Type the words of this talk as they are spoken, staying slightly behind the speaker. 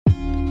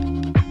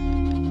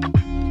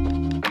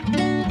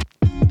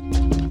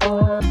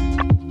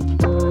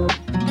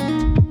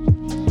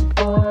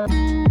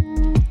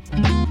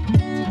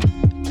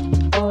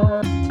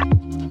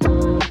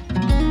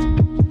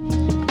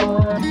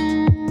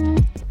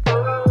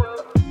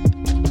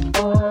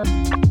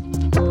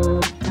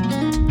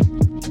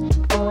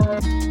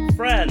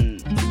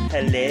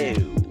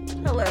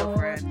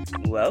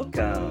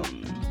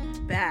Welcome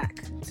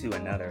back to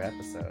another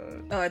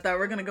episode. Oh, I thought we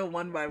were gonna go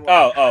one by one.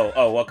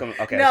 Oh, welcome.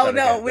 Okay.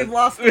 No, we've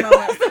lost the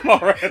moment.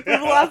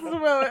 We've lost the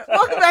moment.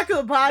 Welcome back to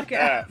the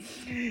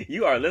podcast.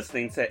 You are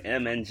listening to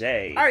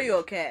M&J. Are you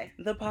okay?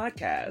 The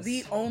podcast.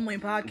 The only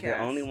podcast. The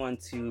only one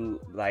to,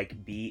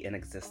 be in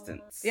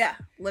existence. Yeah,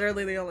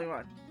 literally the only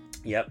one.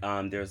 Yep.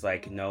 There's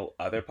no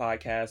other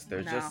podcast.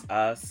 There's just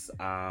us.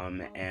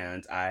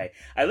 And I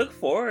look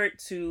forward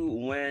to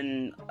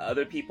when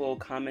other people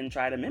come and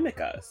try to mimic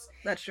us.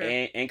 That's true.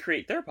 And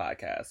create their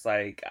podcasts.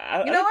 I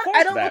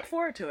don't look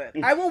forward to it.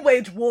 I will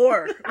wage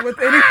war with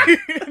any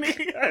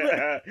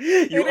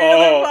you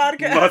all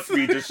must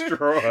be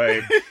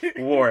destroyed.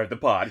 War of the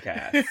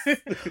podcast.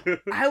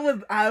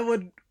 I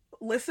would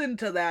listen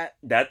to that.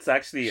 That's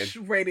actually a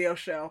radio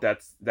show.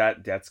 That's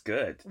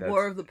good.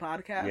 War of the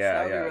podcast. Yeah,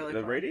 that would be really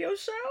the fun. Radio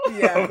show.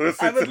 Yeah,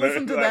 I would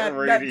listen to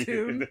that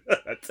tune.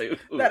 That tune.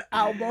 That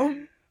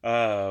album.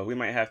 We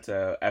might have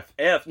to if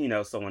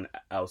someone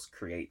else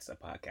creates a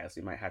podcast,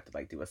 we might have to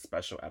do a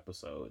special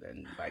episode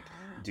and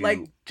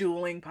do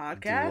dueling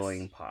podcasts.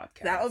 Dueling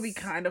podcasts. That would be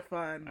kind of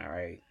fun. All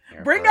right.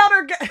 Bring out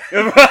our guest.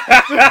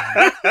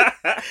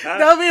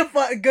 That would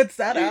be a good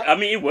setup. I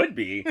mean, it would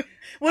be.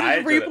 We'll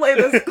just replay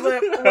this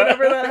clip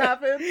whenever that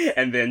happens,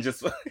 and then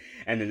just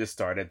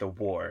start at the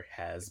war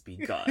has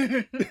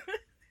begun.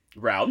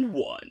 Round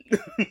 1.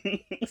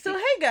 So,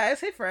 hey guys,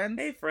 hey friends.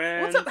 Hey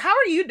friends. What's up? How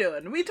are you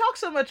doing? We talk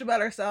so much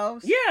about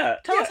ourselves. Yeah.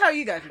 Tell us how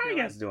you guys are doing. How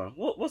you guys doing?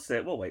 We'll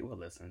sit, we'll wait, we'll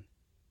listen.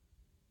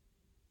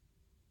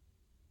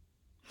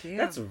 Damn.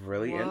 That's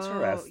really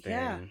interesting.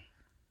 Yeah.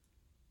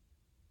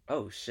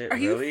 Oh shit, are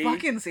really? you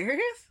fucking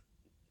serious?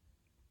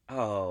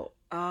 Oh.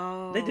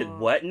 Oh. They did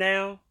what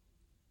now?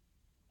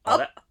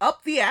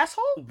 Up the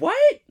asshole?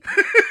 What?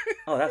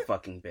 Oh, that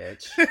fucking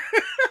bitch.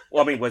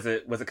 Well, I mean, was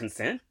it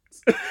consent?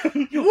 What?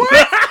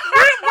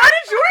 Why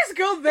did yours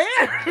go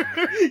there?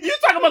 You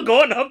talking about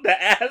going up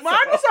the asshole? Mine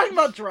was talking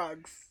about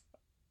drugs.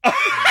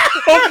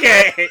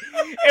 Okay.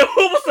 And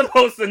who was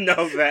supposed to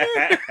know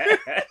that?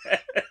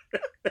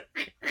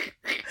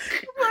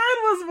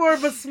 Mine was more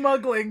of a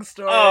smuggling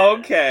story. Oh,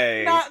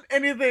 okay. Not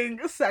anything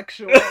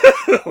sexual.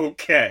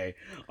 Okay.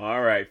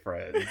 All right,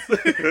 friends.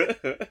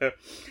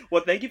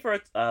 Well, thank you for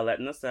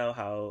letting us know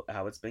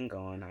how it's been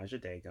going. How's your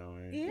day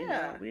going?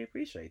 Yeah. We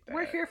appreciate that.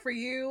 We're here for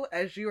you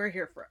as you are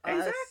here for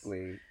us.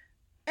 Exactly.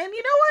 And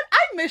you know what?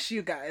 I miss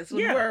you guys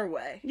when we're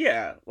away.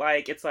 Yeah.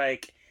 It's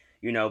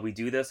we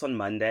do this on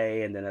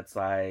Monday, and then it's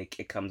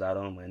it comes out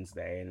on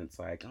Wednesday, and it's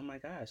oh my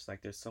gosh,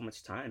 there's so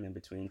much time in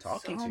between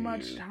talking to you. So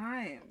much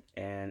time.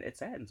 And it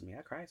saddens me.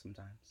 I cry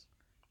sometimes.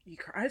 You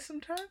cry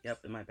sometimes?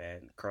 Yep, in my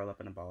bed. Curl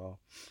up in a ball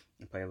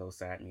and play a little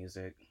sad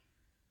music.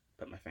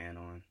 Put my fan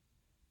on.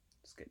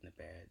 Just get in the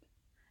bed.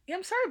 Yeah,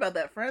 I'm sorry about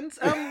that, friends.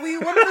 We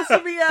wanted this to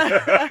be a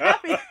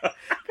happy...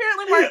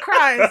 Apparently Mark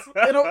cries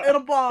in a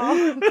ball.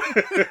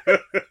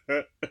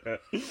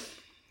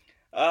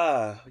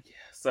 Yeah.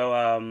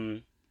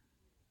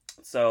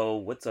 So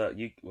what's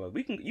you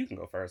can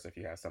go first if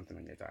you have something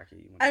on your docket.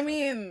 I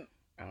mean,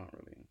 I don't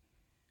really.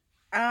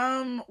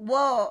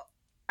 Well,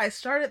 I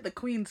started the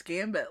Queen's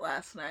Gambit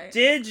last night.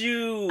 Did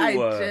you? I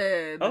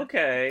did.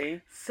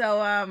 Okay.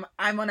 So I'm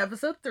on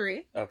episode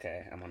 3.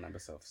 Okay, I'm on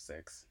episode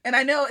 6. And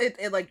I know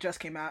it just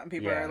came out and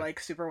people are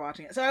super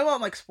watching it. So I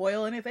won't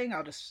spoil anything.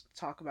 I'll just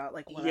talk about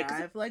what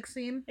I've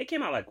seen. It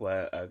came out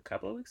a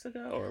couple of weeks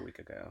ago or a week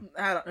ago.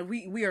 I don't know.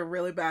 We are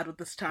really bad with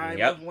this time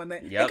of when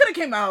they. Yep. It could have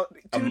came out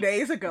 2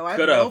 days ago. I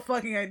have no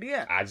fucking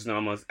idea. I just know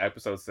I'm on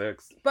episode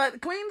 6.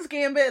 But Queen's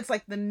Gambit, it's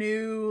the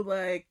new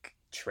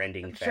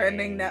trending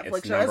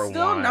Netflix show. It's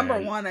still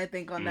number 1, I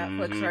think, on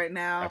Netflix right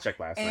now. I checked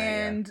last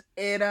night.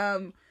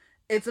 And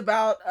it's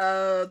about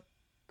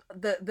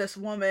this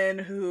woman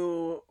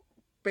who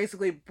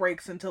basically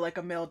breaks into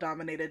a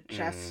male-dominated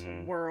chess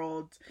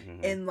world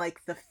in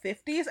the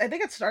 50s. I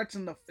think it starts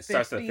in the 50s. It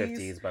starts in the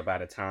 50s, but by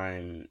the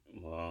time,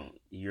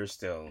 you're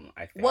still,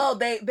 I think. Well,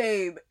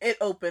 it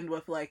opened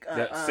with a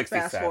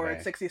fast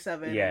forward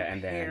 67. Yeah,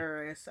 and then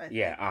Paris, I think.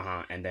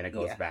 Yeah, and then it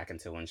goes back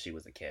into when she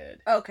was a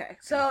kid. Okay,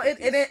 so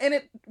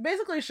it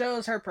basically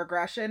shows her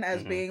progression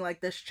as being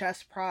this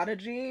chess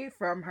prodigy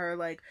from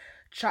her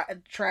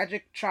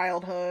tragic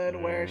childhood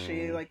where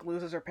she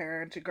loses her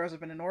parents. She grows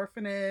up in an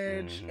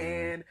orphanage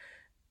and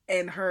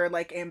her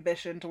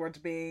ambition towards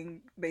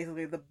being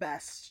basically the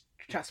best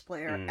chess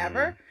player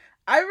ever.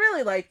 I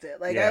really liked it.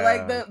 I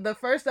liked the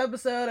first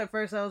episode. At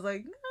first I was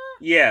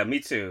yeah,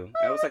 me too.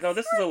 I was oh,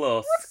 this is a little...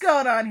 What's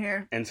going on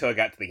here? Until it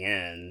got to the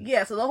end.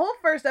 Yeah, so the whole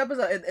first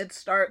episode, it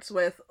starts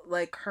with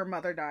her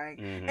mother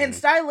dying. And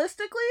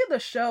stylistically, the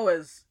show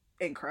is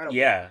incredible.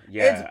 Yeah.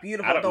 It's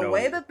beautiful. The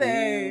way that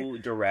they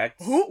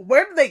direct.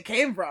 Where did they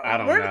came from? I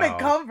don't Where know. did they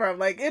come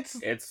from?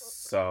 It's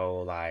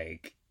so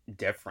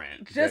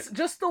different.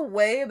 Just the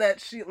way that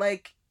she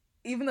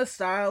even the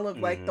style of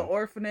the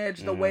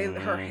orphanage, the way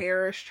that her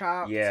hair is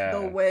chopped,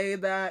 the way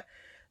that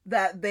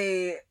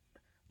they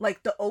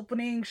the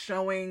opening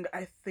showing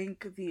I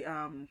think the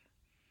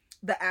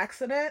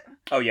accident.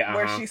 Oh yeah,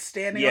 where she's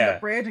standing on the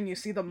bridge and you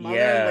see the mother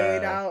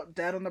laid out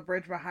dead on the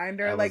bridge behind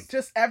her.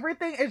 Just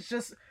everything is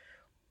just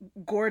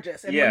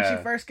gorgeous. And when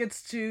she first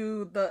gets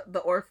to the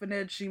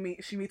orphanage, she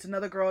meets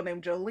another girl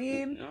named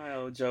Jolene.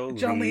 Oh, Jolene.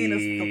 Jolene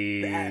is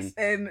the best.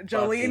 And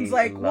Jolene's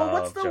like, well,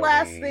 what's the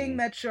last thing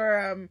that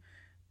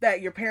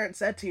your parents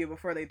said to you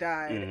before they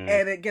died? Mm-hmm.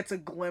 And it gets a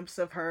glimpse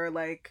of her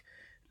like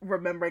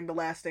remembering the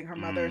last thing her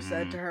mother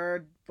said to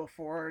her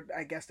before,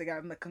 I guess, they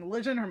got in the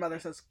collision. Her mother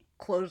says,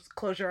 close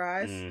your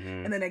eyes.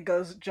 Mm-hmm. And then it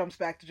jumps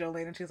back to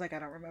Jolene, and she's like, I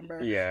don't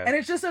remember. Yeah. And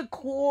it's just a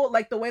cool,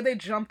 like, the way they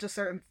jump to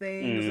certain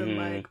things, and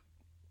like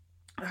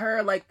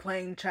her like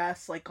playing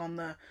chess like on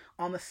the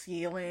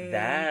ceiling.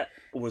 That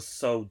was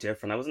so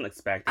different. I wasn't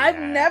expecting I've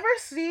that. never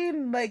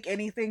seen like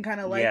anything kind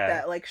of like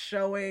that, like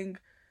showing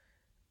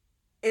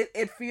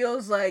it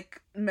feels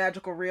like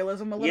magical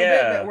realism a little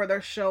bit, where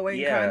they're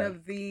showing kind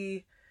of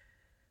the,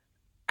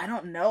 I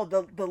don't know,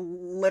 the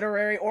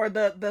literary, or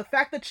the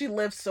fact that she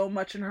lives so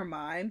much in her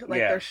mind. Like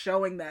they're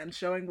showing that and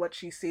showing what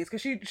she sees,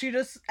 because she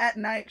just at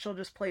night she'll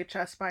just play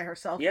chess by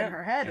herself in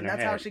her head, and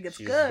that's how she gets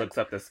good. She just looks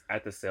up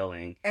at the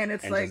ceiling and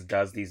it's and like just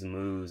does these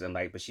moves, and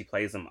like, but she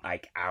plays them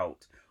like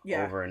out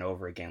over and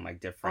over again, like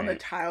different on the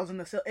tiles in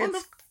the ceiling. On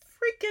the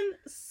freaking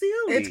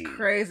ceiling. It's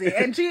crazy.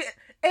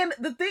 And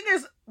the thing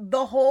is,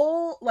 the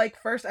whole like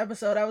first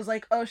episode, I was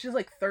like, oh, she's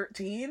like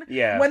 13.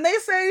 Yeah. When they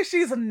say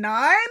she's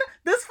 9,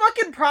 this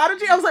fucking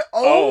prodigy, I was like,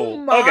 oh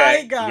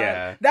my god.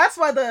 Yeah. That's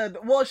why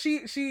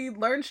she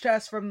learns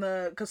chess from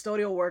the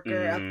custodial worker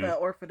at the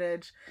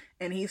orphanage,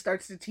 and he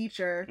starts to teach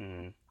her.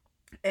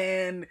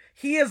 And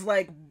he is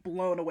like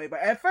blown away by.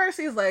 At first,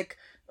 he's like,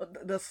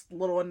 this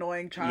little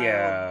annoying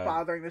child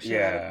bothering the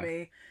shit out of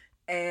me.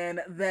 And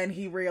then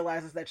he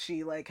realizes that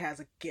she like has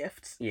a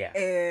gift. Yeah.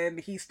 And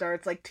he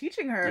starts like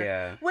teaching her.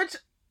 Yeah. Which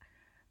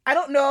I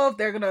don't know if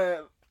they're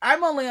gonna.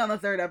 I'm only on the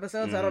 3rd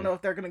episode, so I don't know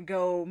if they're gonna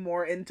go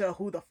more into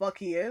who the fuck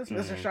he is,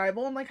 Mr.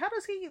 Scheibel. I'm like, how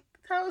is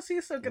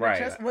he so good at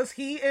chess? Was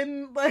he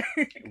in like?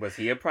 Was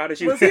he a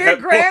prodigy? Was he a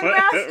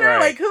grandmaster?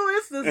 Like, who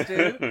is this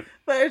dude?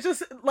 But it's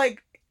just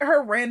like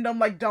her random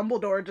like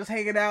Dumbledore just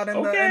hanging out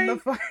in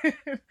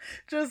the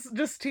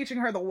just teaching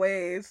her the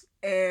ways,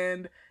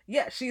 and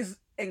yeah, she's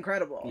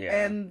incredible.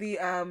 And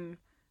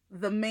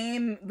the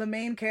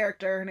main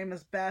character, her name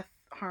is Beth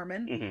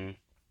Harmon,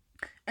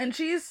 and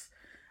she's,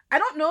 I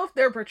don't know if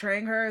they're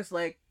portraying her as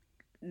like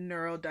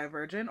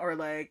neurodivergent or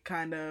like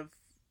kind of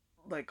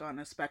like on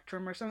a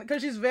spectrum or something,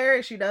 because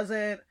she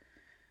doesn't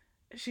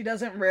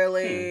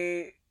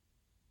really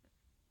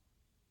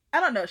I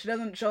don't know, she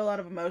doesn't show a lot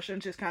of emotion.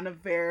 She's kind of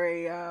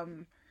very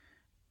and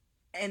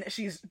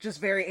she's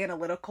just very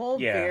analytical,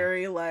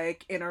 very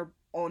like in her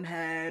own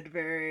head,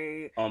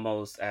 very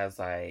almost as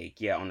like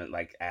on it,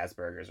 like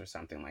Asperger's or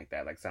something like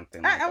that, like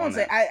something I won't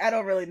say I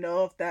don't really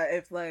know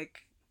if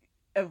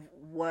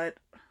what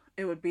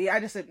it would be. I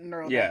just said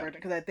neurodivergent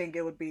because I think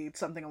it would be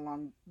something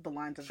along the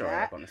lines of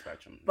that, up on the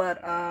spectrum.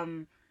 But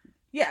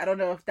I don't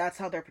know if that's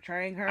how they're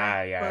portraying her.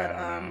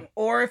 But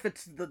or if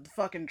it's the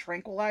fucking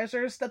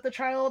tranquilizers that the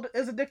child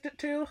is addicted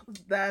to.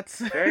 That's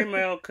very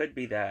well could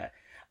be that.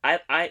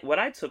 I what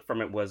I took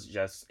from it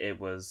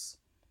was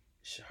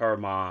her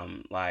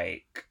mom,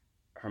 like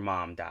her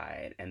mom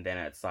died, and then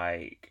it's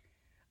like,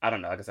 I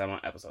don't know, like I said, I'm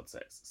on episode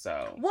 6,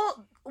 so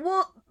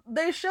well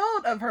they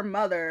showed of her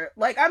mother,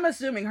 like I'm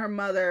assuming her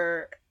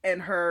mother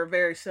and her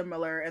very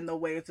similar in the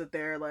ways that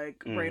their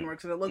like brain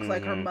works, and it looks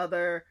like her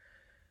mother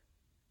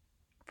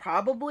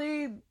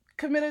probably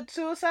committed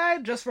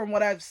suicide, just from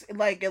what I've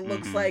like it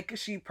looks like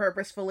she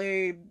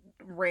purposefully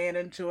ran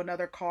into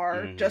another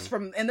car, just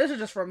from, and this is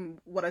just from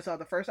what I saw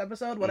the first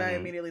episode, what I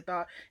immediately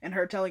thought, and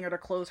her telling her to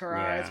close her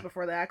eyes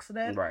before the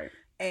accident,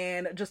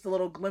 and just the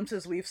little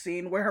glimpses we've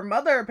seen where her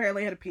mother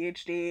apparently had a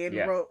PhD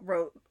and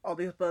wrote all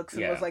these books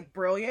and was like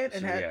brilliant,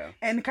 and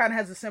and kind of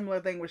has a similar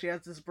thing where she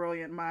has this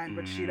brilliant mind,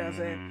 but she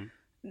doesn't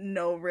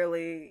know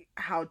really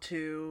how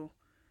to,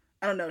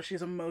 I don't know,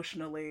 she's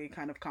emotionally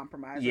kind of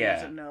compromised and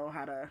doesn't know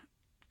how to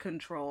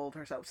control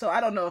herself. So I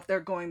don't know if they're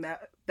going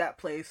that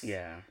place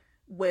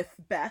with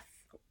Beth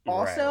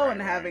also,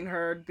 and having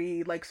her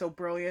be like so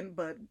brilliant,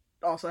 but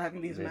also having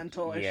these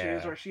mental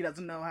issues where she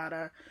doesn't know how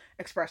to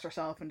express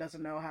herself and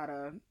doesn't know how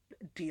to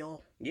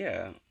deal.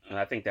 Yeah, and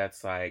I think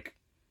that's like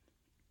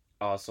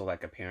also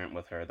like apparent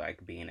with her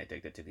like being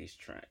addicted to these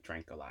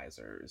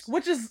tranquilizers,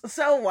 which is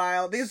so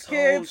wild. These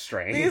kids.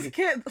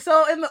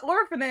 So in the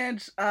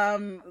orphanage,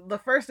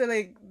 the first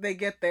day they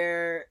get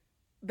there,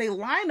 they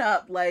line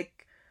up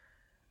like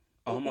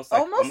almost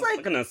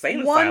like an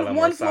insane asylum.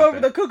 One flew over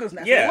the cuckoo's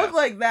nest. It looked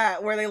like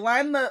that, where they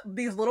line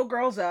these little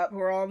girls up who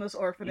are all in this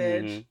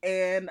orphanage,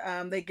 and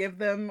they give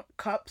them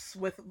cups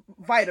with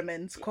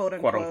vitamins, quote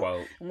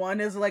unquote.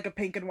 One is like a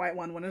pink and white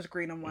one is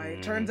green and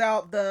white. Turns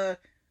out the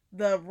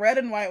red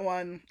and white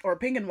one, or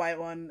pink and white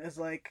one, is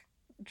like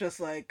just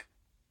like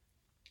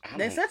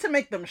they said to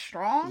make them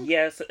strong.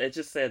 Yes, it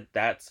just said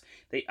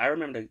I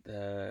remember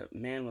the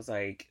man was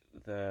like,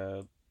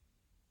 the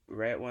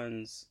red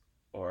ones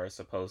or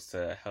supposed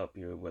to help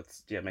you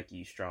with make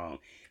you strong.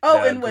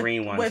 Oh, The and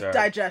green ones with are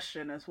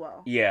digestion as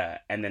well. yeah,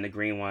 and then the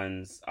green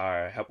ones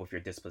are help with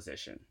your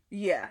disposition.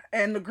 Yeah,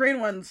 and the green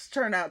ones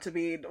turn out to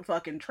be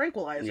fucking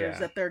tranquilizers Yeah.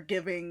 that they're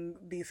giving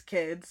these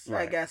kids, I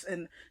Right. guess,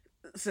 and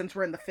since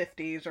we're in the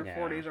 50s or Yeah.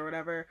 40s or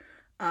whatever,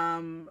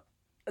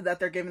 that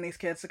they're giving these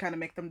kids to kind of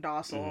make them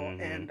docile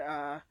and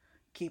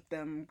keep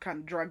them kind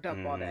of drugged up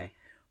all day.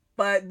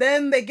 But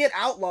then they get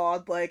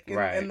outlawed, like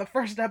in the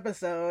first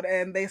episode,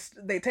 and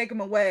they take them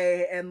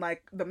away, and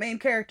like the main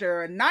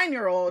character, a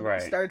 9-year-old,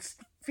 starts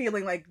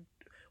feeling like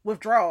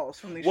withdrawals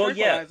from these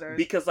tranquilizers. Yeah,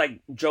 because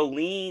like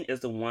Jolene is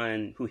the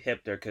one who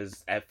hipped her,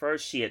 because at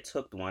first she had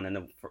took one,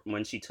 and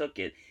when she took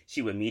it,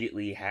 she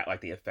immediately had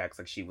like the effects,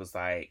 like she was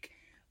like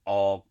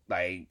all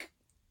like.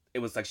 It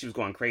was like she was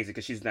going crazy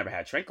because she's never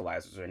had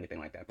tranquilizers or anything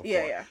like that before.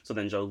 Yeah. So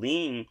then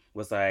Jolene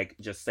was like,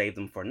 just save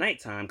them for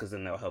nighttime because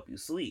then they'll help you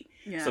sleep.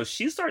 Yeah. So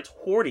she starts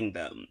hoarding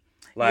them.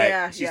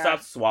 Like she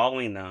stops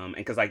swallowing them, and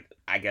because like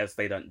I guess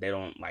they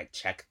don't like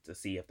check to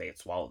see if they had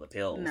swallowed the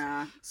pills.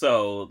 Nah.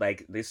 So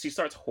like she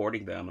starts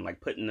hoarding them and like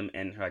putting them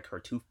in her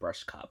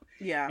toothbrush cup.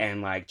 Yeah.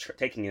 And like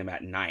taking them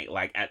at night.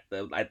 Like at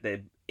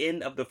the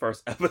end of the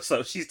first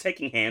episode, she's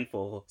taking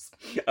handfuls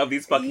of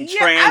these fucking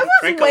tranquilizers. I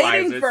was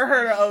waiting for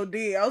her to OD.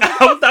 I was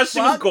like, I thought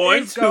she was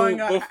going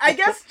to. I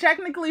guess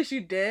technically she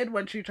did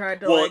when she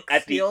tried to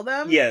steal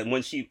them. Yeah,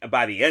 when she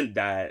by the end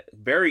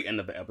very end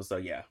of the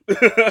episode, yeah.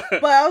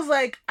 But I was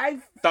like, I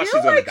thought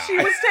feel like she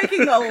was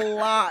taking a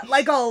lot,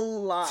 like a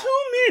lot,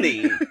 too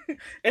many,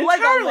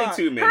 entirely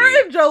too many.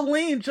 Her and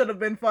Jolene should have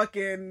been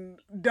fucking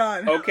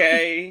done.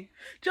 Okay.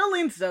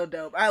 Jolene's so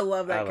dope. I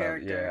love that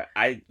character. Yeah,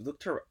 I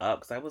looked her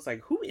up because I was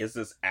like, who is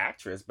this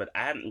actress? But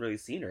I hadn't really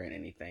seen her in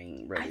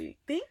anything, really. I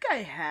think I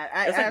had.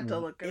 I had to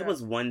look it up. It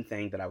was one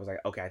thing that I was like,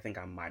 okay, I think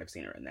I might have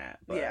seen her in that.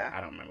 But I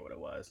don't remember what it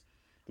was.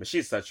 But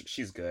she's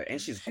good.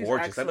 And she's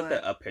gorgeous. Excellent. I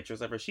looked up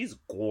pictures of her. She's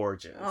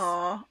gorgeous.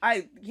 Oh,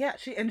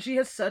 she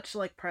has such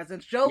like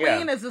presence.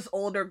 Jolene is this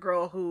older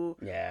girl who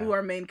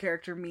our main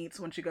character meets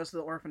when she goes to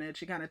the orphanage.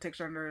 She kind of takes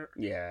her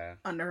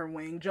under her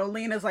wing.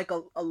 Jolene is like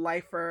a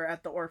lifer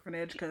at the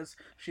orphanage because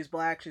she's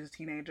black. She's a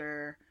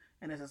teenager,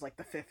 and this is like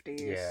the 50s.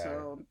 Yeah,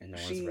 so no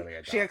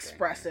she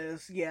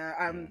expresses,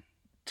 I'm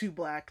too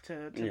black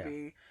to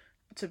be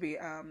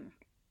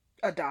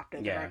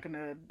adopted. Yeah.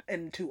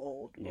 And too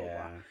old. Blah,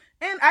 blah.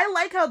 And I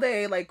like how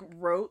they like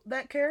wrote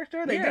that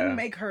character. They didn't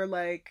make her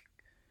like,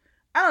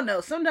 I don't know.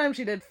 Sometimes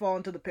she did fall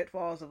into the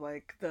pitfalls of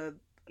like the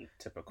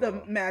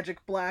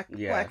magic black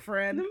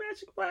friend. The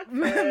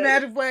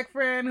magic black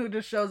friend who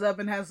just shows up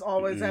and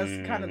always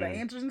has kind of the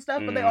answers and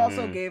stuff. But they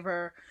also gave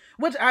her,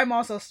 which I'm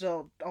also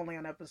still only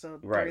on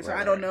episode 3, so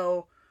I don't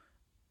know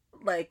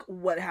like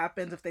what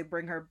happens if they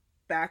bring her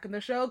back in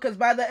the show, because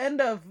by the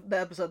end of the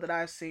episode that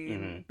I've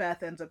seen,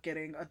 Beth ends up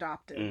getting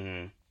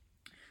adopted.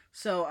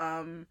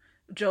 So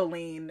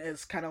Jolene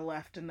is kind of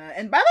left in that,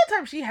 and by that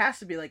time she has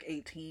to be like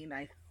 18,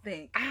 I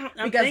think,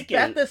 because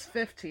Beth is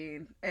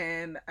 15,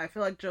 and I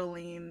feel like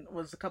Jolene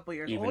was a couple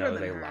years older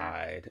than her. Even though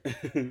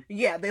they lied.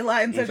 Yeah, they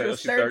lied and said she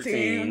was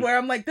 13. Where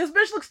I'm like, this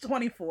bitch looks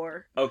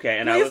 24. Okay,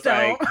 and I was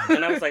like,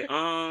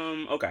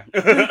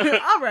 okay,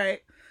 all right,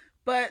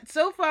 but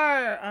so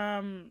far,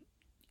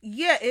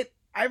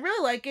 I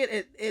really like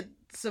it. It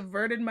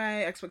subverted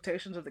my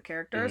expectations of the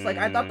characters. Like,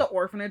 I thought the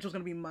orphanage was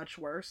going to be much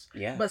worse.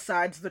 Yeah.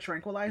 Besides the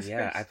tranquilizers.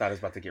 Yeah, I thought it was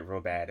about to get real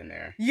bad in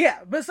there. Yeah,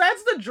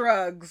 besides the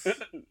drugs.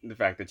 The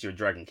fact that you're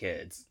drugging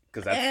kids.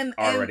 Because that's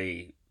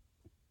already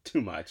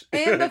too much.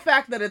 And the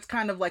fact that it's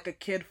kind of like a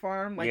kid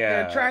farm. Like,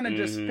 they're trying to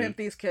just pimp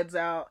these kids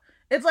out.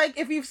 It's like,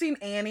 if you've seen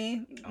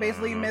Annie,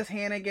 basically Miss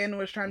Hannigan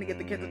was trying to get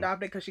the kids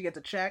adopted because she gets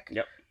a check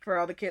for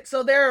all the kids.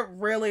 So they're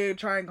really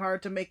trying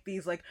hard to make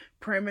these like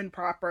prim and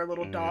proper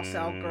little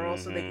docile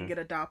girls so they can get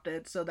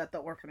adopted so that the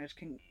orphanage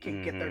can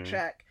get their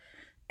check.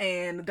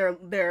 And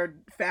they're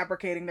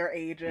fabricating their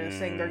ages,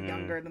 saying they're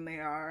younger than they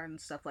are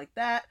and stuff like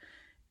that.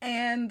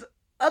 And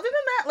other than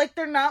that, like,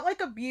 they're not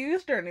like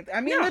abused or anything. I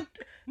mean,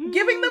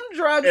 giving them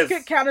drugs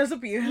can count as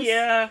abuse.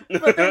 Yeah.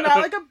 But they're not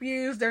like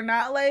abused. They're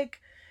not like...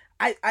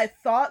 I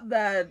thought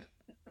that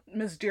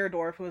Miss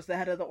Deerdorf, who was the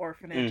head of the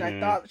orphanage, I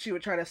thought she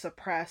would try to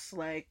suppress,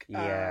 like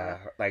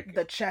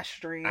the chess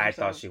dreams. I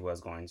thought she was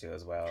going to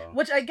as well.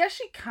 Which I guess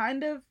she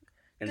kind of...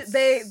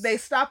 They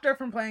stopped her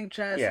from playing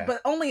chess,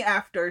 but only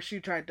after she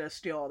tried to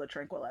steal all the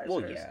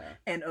tranquilizers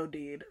and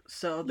OD'd.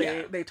 So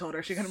they told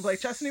her she couldn't play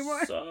chess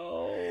anymore.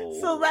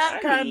 So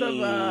that kind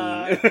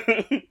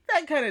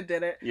of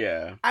did it.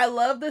 Yeah. I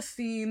love the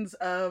scenes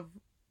of...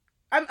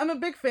 I'm a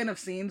big fan of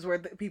scenes where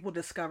people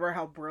discover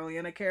how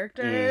brilliant a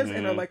character is,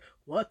 and they're like,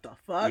 "What the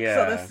fuck?" Yeah.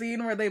 So the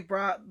scene where they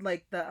brought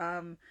like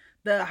the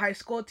high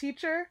school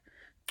teacher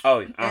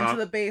into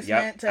the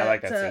basement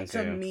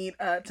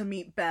to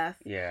meet Beth,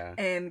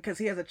 and because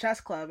he has a chess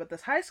club at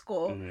this high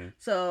school,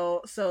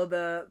 so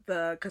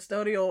the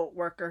custodial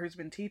worker who's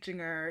been teaching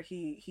her,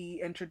 he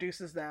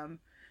introduces them.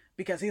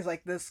 Because he's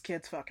like, this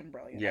kid's fucking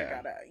brilliant. Yeah.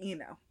 I gotta,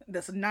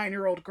 this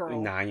 9-year-old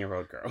girl.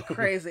 9-year-old girl.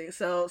 Crazy.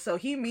 So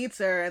he meets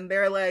her, and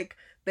they're like,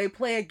 they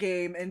play a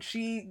game, and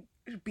she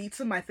beats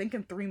him, I think,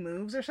 in 3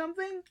 moves or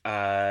something.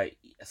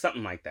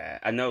 Something like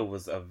that. I know it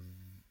was was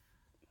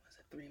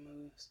it 3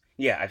 moves?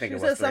 Yeah, I think She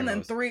it was said 3 something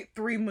moves.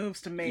 three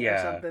moves to mate or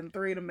something,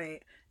 3 to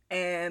mate,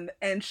 and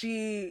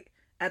she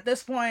at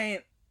this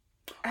point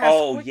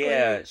has quickly...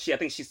 yeah, I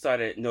think she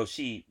started. No,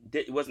 she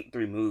did. It wasn't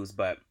 3 moves,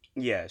 but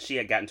yeah, she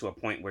had gotten to a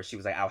point where she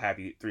was like, "I'll have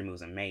you 3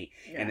 moves and mate,"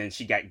 and then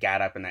she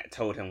got up and that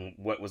told him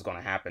what was going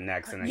to happen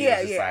next, and then he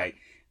was just like,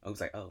 I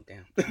was like, "Oh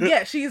damn."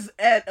 Yeah, she's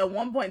at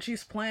one point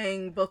she's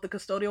playing both the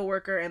custodial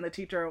worker and the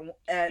teacher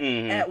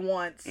at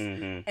once,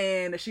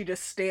 and she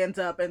just stands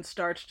up and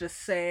starts just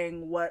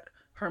saying what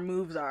her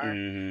moves are.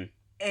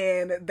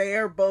 And they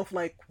are both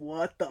like,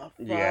 what the fuck?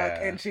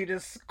 Yeah. And she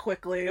just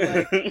quickly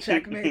like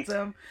checkmates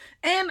him.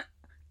 And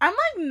I'm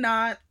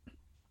like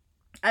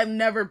I've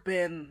never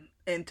been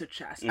into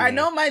chess. I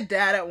know my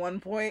dad at one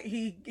point,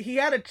 he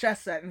had a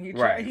chess set and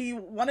he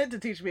wanted to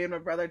teach me and my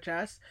brother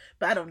chess,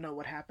 but I don't know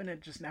what happened.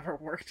 It just never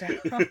worked out.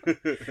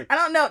 I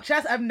don't know.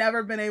 Chess, I've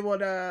never been able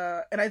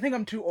to, and I think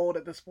I'm too old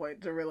at this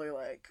point to really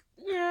like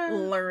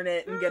learn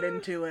it and get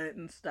into it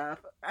and stuff.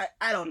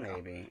 I don't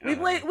know. Maybe. We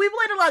played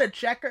a lot of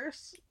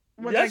checkers.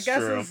 Which that's I guess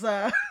true. Is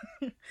the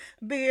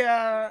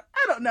I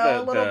don't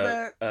know, a little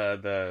bit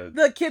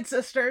the kid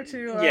sister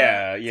to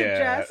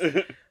chess.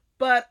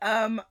 But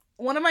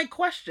one of my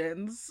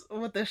questions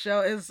with this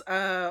show is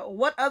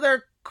what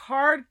other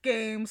card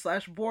game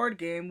 / board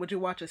game would you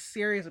watch a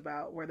series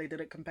about where they did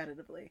it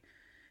competitively?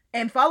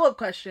 And follow-up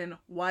question,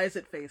 why is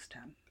it Phase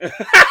 10?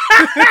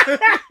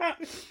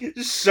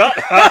 Shut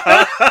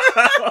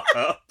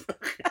up.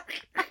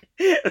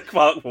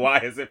 Why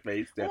is it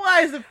Phase 10?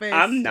 Why is it Phase 10?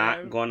 I'm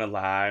not gonna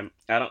lie.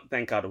 I don't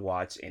think I'd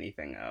watch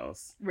anything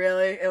else.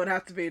 Really? It would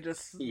have to be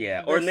just...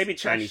 Yeah, or maybe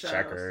Chinese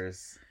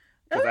checkers.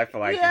 Because I feel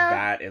like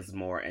that is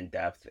more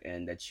in-depth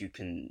and that you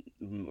can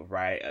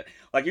write...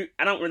 I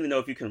don't really know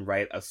if you can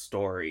write a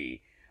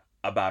story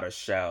about a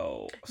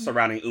show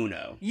surrounding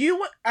Uno.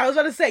 I was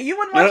about to say, you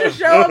wouldn't watch a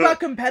show about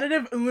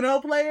competitive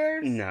Uno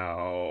players?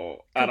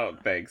 No, I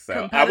don't think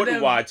so. I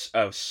wouldn't watch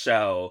a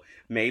show,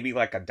 maybe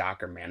like a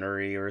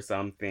documentary or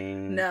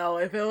something. No,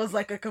 if it was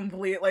like a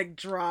complete like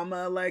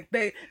drama, like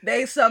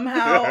they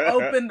somehow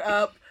opened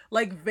up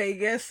like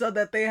Vegas so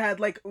that they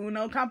had like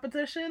Uno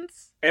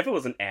competitions. If it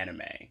was an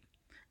anime.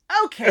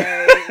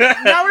 Okay,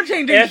 now we're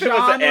changing genres. If it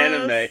was an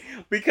anime,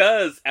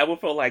 because I would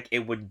feel like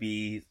it would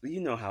be,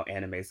 you know how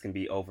animes can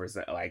be over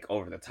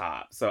the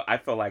top. So I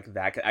feel like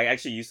that. I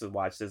actually used to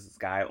watch this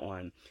guy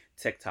on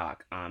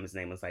TikTok. His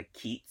name was like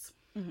Keats.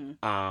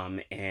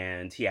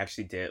 And he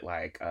actually did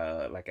like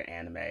an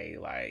anime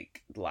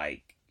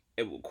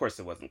of course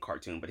it wasn't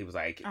cartoon, but he was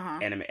like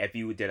anime. If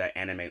you did an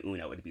anime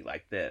Uno, it'd be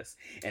like this,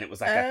 and it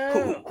was like it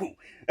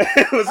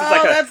was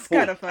just that's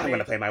kind of funny. I'm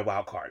gonna play my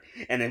wild card,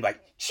 and then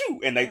like shoo,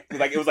 and they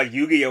like it was like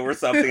Yu-Gi-Oh or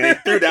something, and they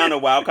threw down a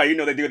wild card. You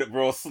know they do it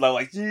real slow,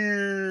 like oh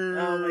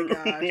my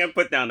gosh, and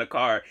put down the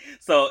card.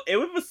 So it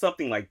was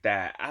something like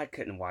that. I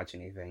couldn't watch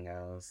anything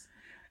else.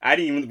 I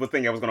didn't even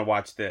think I was gonna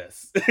watch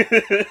this.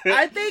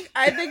 I think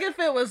if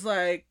it was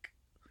like,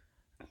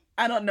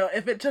 I don't know,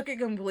 if it took it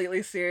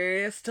completely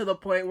serious to the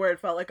point where it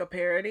felt like a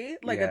parody,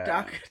 like a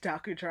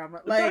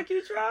docudrama. Like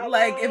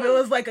if it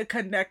was like a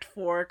Connect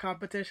 4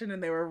 competition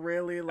and they were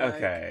really like...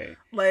 Okay.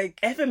 Like...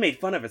 If it made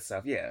fun of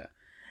itself, yeah.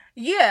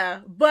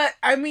 Yeah, but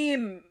I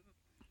mean...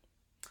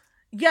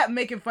 Yeah,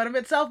 making fun of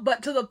itself,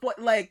 but to the point,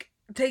 like,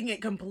 taking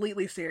it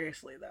completely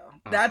seriously, though.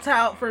 That's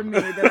how, for me,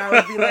 that I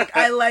would be like,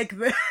 I like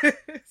this.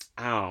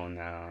 I don't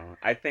know.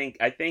 I think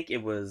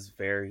it was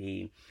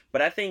very...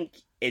 But I think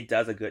it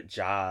does a good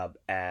job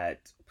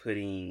at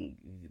putting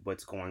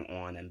what's going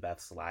on in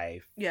Beth's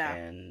life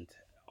and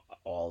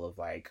all of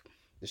like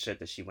the shit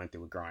that she went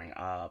through growing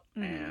up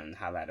and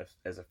how that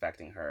is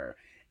affecting her.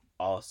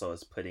 Also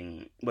is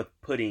putting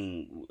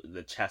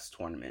the chess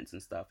tournaments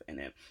and stuff in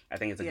it. I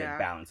think it's a good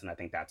balance, and I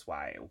think that's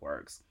why it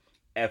works.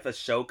 If a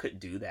show could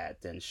do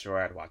that, then sure,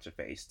 I'd watch a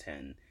Phase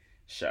 10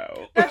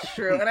 show. That's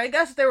true. And I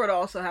guess there would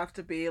also have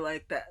to be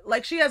like that,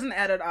 like she has an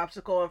added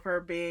obstacle of her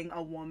being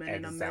a woman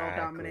in a male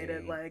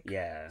dominated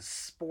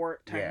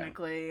sport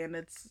technically, and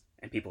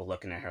people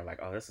looking at her like,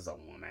 oh, this is a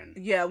woman.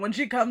 Yeah, when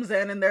she comes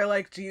in and they're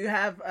like, do you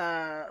have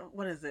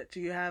what is it, do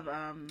you have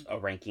a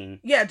ranking?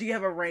 Yeah, do you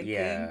have a ranking?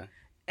 Yeah.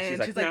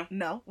 And she's like,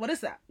 no. What is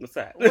that? What's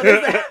that? What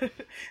is that?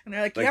 And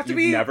they're like, you have to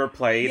be... never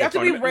played. You have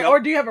to be... Or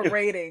do you have a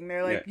rating?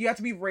 They're like, you have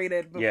to be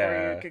rated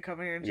before you can come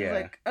here. And she's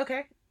like,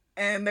 okay.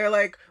 And they're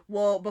like,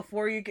 well,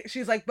 before you get...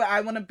 She's like, but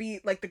I want to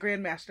beat, like, the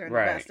Grandmaster and the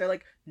best. They're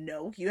like,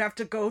 no, you have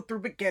to go through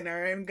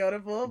beginner and go to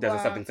blah, blah. Does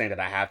it something saying that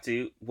I have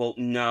to? Well,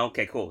 no.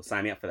 Okay, cool.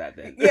 Sign me up for that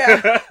then.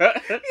 Yeah.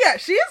 Yeah,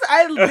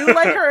 I do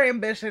like her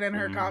ambition and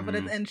her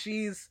confidence, and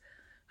she's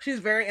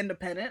very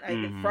independent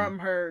from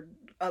her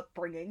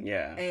upbringing.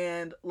 Yeah.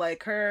 And,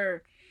 like,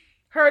 her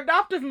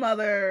adoptive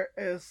mother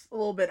is a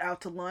little bit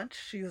out to lunch.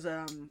 She's,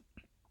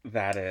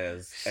 that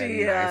is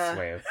a nice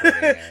way of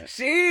putting it.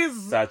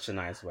 She's such a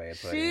nice way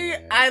of putting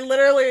it. I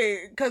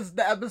literally, because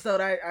the episode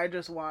I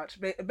just watched,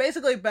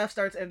 basically Beth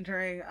starts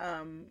entering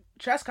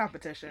chess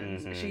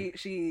competitions.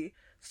 She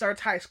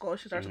starts high school.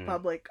 She starts a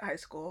public high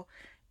school,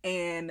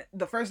 And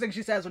the first thing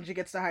she says when she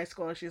gets to high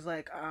school, she's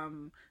like,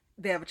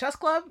 they have a chess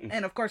club,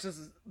 and of course this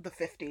is the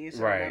 50s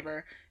or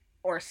whatever,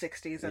 or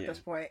 60s at this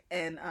point,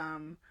 and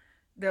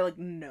they're like,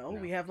 no,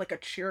 we have like a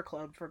cheer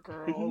club for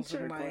girls,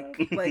 and like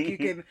you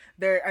can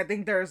I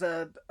think there's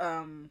a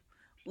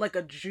like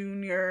a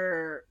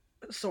junior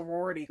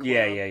sorority club,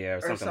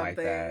 or something like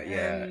that.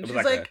 Yeah, and she's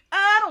like,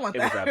 I don't want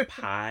that. It was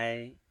a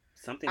pie.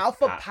 Something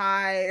alpha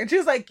pie. And she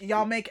was like,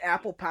 y'all make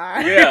apple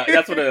pie. Yeah,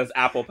 that's what it is,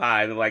 apple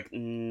pie. And they're like,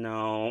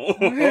 no.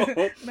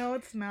 No,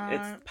 it's not.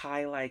 It's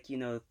pie like,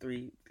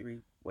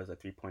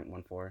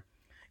 3.14?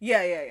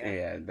 Yeah.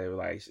 Yeah, they were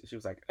like, she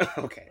was like,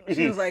 okay.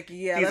 She was like,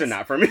 yeah, these are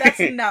not for me.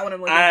 That's not what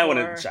I'm looking for. I want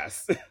to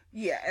chess.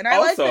 Yeah, and I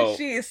like that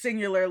she is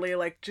singularly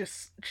like,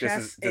 just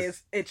chess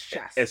it's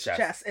chess. It's chess.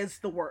 Chess is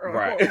the word.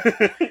 Right.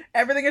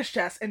 Everything is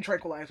chess and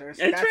tranquilizers.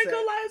 And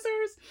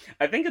tranquilizers.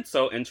 I think it's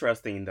so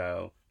interesting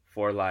though,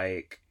 for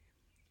like,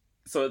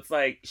 so it's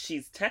like,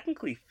 she's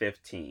technically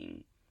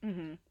 15,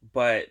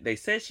 but they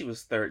said she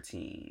was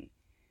 13.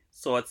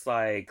 So it's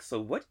like, so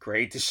what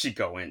grade does she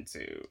go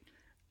into?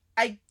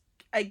 I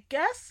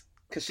guess.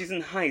 Because she's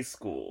in high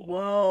school.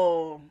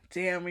 Whoa.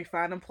 Damn, we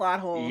finding plot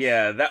holes.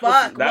 Yeah, that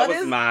was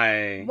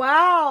my...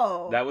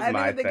 Wow. That was my thing.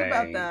 I didn't think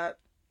about that.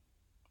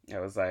 I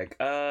was like,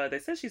 they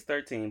said she's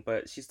 13,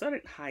 but she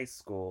started high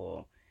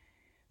school.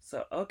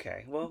 So,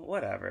 okay, well,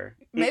 whatever.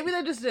 Maybe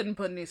they just didn't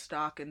put any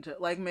stock into it.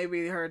 Like,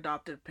 maybe her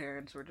adopted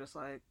parents were just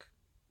like...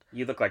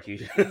 You look like you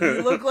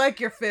look like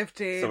you're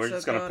 15. So we're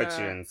just going to put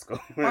you in school.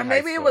 Or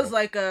maybe it was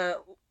like a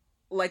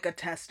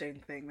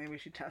testing thing. Maybe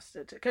she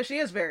tested it. Because she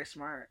is very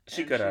smart.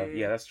 She could have.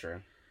 Yeah, that's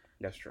true.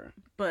 That's true.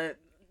 But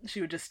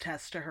she would just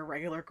test to her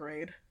regular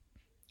grade.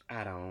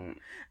 I don't.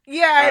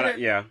 Yeah.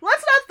 Yeah.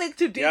 Let's not think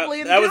too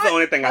deeply into it. That was the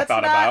only thing I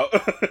thought about.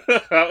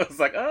 I was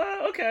like,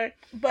 oh, okay.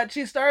 But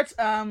she starts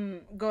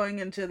going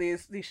into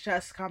these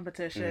chess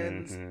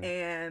competitions,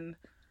 and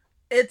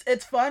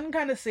it's fun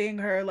kind of seeing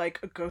her like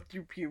go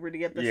through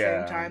puberty at the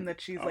same time that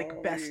she's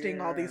like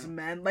besting all these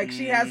men. Like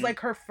she has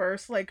like her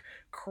first like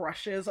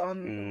crushes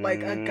on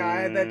like a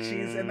guy that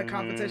she's in the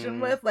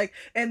competition with. Like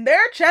in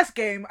their chess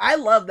game, I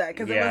love that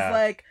because it was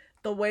like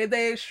the way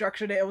they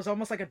structured it. It was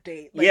almost like a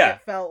date. Like, it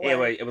felt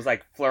like it was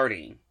like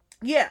flirting.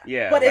 Yeah,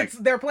 but like,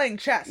 they're playing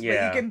chess. But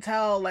you can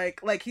tell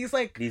like he's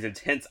like these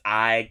intense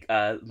eye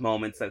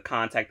moments of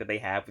contact that they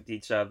have with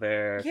each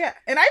other. Yeah,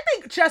 and I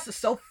think chess is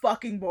so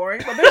fucking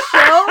boring. But this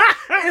show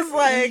is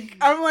like,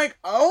 I'm like,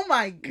 oh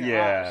my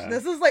gosh,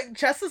 this is like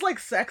chess is like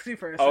sexy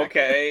for a second.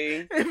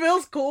 Okay, it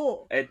feels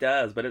cool. It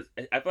does, but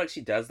I feel like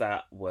she does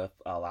that with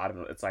a lot of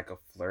them. It's like a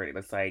flirting.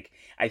 It's like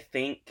I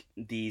think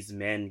these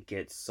men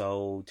get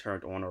so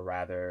turned on, or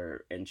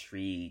rather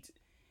intrigued.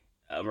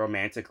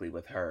 Romantically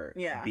with her,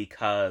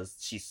 because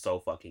she's so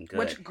fucking good.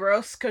 Which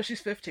gross because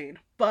she's 15,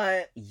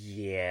 but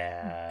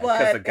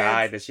because the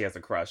guy that she has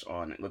a crush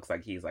on, it looks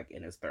like he's like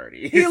in his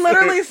 30s. He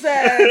literally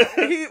said,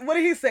 what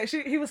did he say?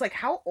 He was like,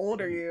 "How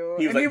old are you?"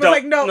 He was and like, he was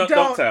like, "No,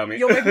 don't tell me.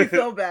 You'll make me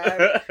feel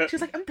bad." She's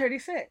like, "I'm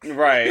 36."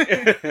 Right.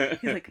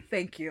 He's like,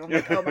 "Thank you." I'm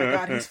like, "Oh my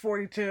god, he's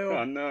 42."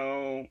 Oh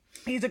no,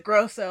 he's a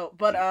grosso.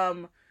 But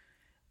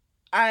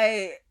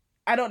I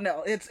don't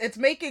know. It's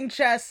making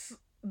chess.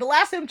 The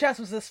last time chess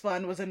was this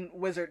fun was in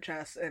Wizard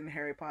Chess in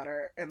Harry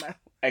Potter, and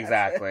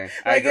exactly.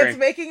 I agree. It's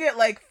making it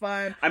like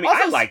fun. I mean,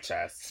 also, I like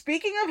chess.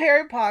 Speaking of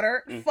Harry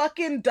Potter,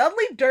 fucking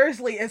Dudley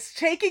Dursley is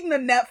taking the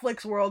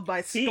Netflix world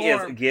by storm. He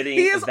is getting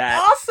he is that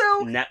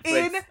also Netflix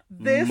in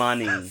this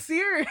money.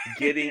 Series.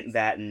 Getting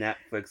that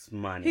Netflix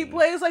money. He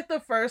plays like the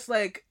first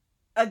like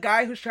a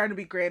guy who's trying to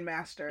be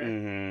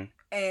Grandmaster.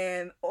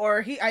 I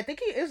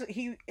think he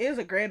is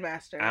a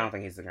Grandmaster. I don't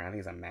think he's a Grand. I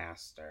think he's a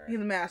Master. He's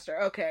a Master,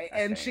 okay.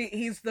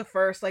 He's the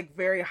first like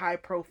very high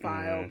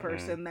profile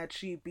person that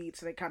she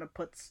beats, and it kind of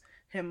puts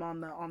him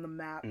on the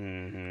map.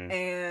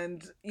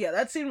 And yeah,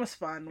 that scene was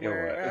fun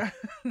where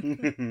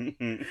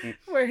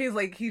where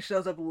he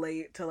shows up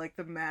late to like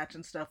the match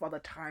and stuff while the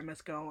time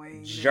is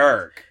going.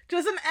 Jerk.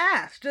 Just an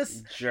ass.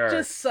 Jerk.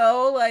 Just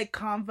so like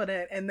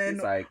confident, and then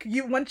like,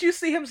 once you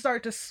see him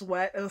start to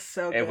sweat, it was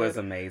so good. It was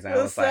amazing. It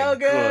was so like,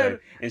 good.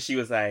 And she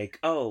was like,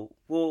 "Oh,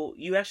 well,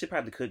 you actually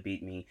probably could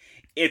beat me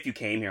if you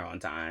came here on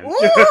time."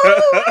 Ooh,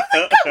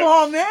 come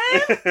on,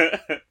 man.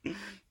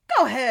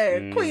 Go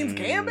ahead, Queen's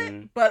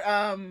Gambit. But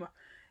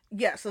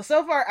yeah. So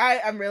far,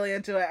 I'm really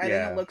into it. I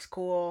think it looks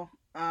cool.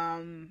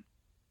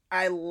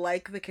 I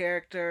like the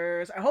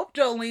characters. I hope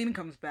Jolene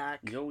comes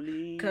back.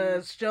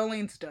 Because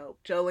Jolene's dope.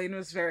 Jolene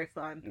was very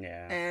fun.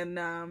 Yeah. And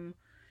I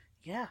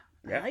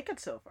like it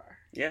so far.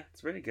 Yeah,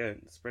 it's pretty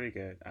good.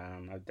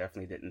 I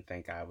definitely didn't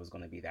think I was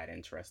going to be that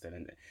interested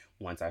in it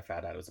once I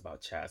found out it was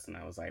about chess. And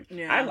I was like,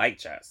 I like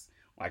chess.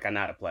 Like, I know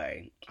how to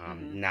play.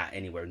 Not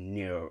anywhere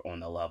near on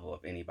the level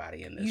of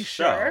anybody in this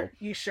show. Sure?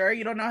 You sure?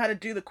 You don't know how to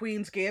do the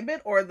Queen's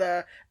Gambit or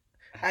the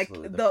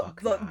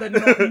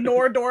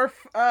Nordorf?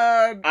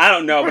 I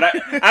don't know, but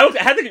I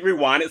had to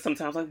rewind it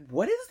sometimes. Like,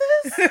 what is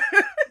this?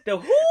 The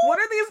who? What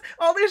are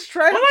all these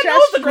chess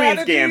the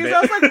Queen's strategies? Gambit.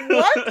 I was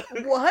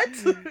like, what?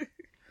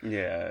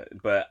 Yeah,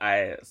 but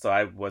I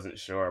wasn't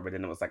sure, but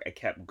then it was like I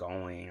kept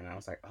going, and I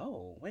was like,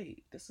 oh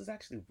wait, this is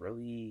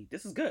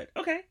good.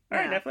 Okay, all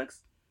right, Yeah. Netflix.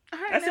 All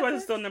right, I see why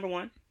it's Netflix. still number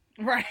one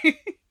Right.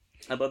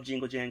 above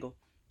Jingle Jangle,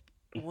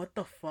 What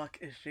the fuck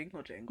is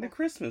Jingle the Jangle?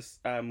 Christmas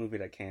movie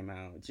that came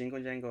out.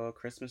 Jingle Jangle: A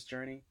Christmas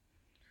Journey.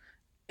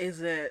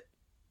 Is it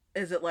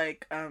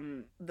like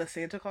the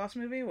Santa Claus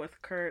movie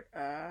with Kurt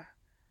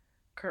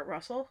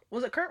Russell?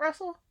 Was it Kurt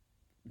Russell?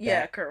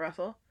 Yeah, That Kurt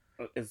Russell.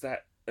 is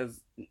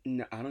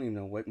no, I don't even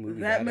know what movie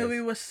That that movie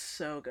is. was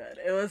so good.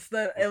 It was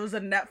a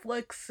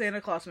Netflix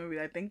Santa Claus movie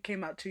that I think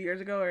came out 2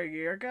 years ago or a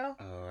year ago.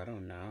 Oh, I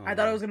don't know. I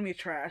thought it was gonna be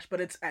trash, but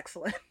it's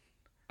excellent.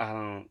 I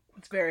don't.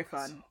 It's very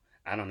fun.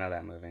 I don't know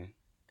that movie.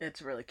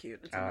 It's really cute.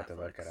 It's I'll on have to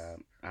look Netflix. it up.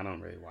 I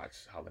don't really watch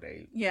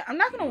holiday. Yeah, I'm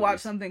not gonna watch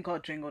movies. something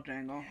called Jingle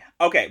Jangle.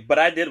 Okay, but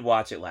I did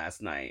watch it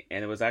last night,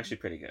 and it was actually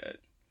pretty good.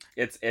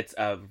 It's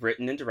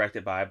written and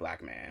directed by a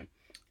black man,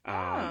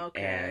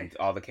 Okay. and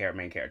all the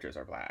main characters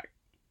are black.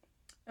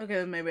 Okay,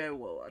 then maybe I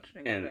will watch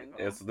Jingle And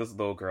Jangle. it's this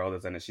little girl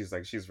that's in it.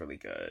 She's really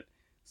good.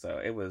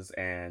 So it was,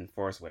 and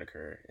Forrest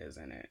Whitaker is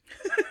in it.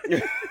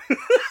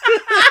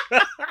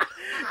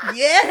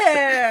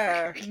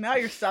 Yeah. Now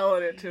you're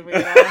selling it to me. Now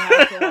I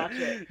have to watch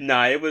it.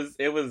 Nah, it was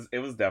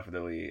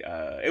definitely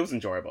it was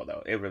enjoyable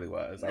though. It really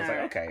was. I was like,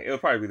 Alright. okay, it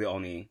would probably be the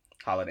only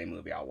holiday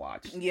movie I'll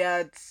watch.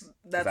 Yeah, 'Cause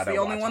that's I the don't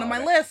only watch one on my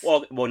Holiday. list.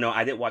 Well, no,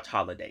 I did watch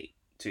Holiday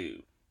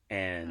too, I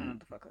don't know and what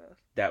the fuck that is.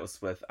 that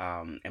was with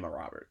Emma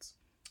Roberts.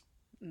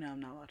 No,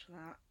 I'm not watching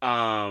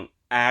that.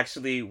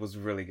 Actually was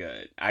really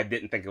good. I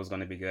didn't think it was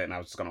going to be good, and I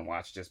was just going to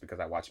watch it just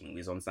because I watch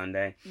movies on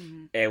Sunday.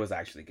 Mm-hmm. It was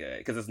actually good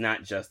because it's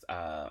not just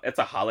it's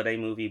a holiday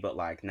movie, but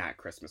like not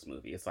Christmas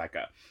movie. It's like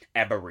a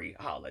every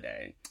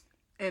holiday.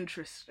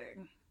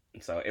 Interesting.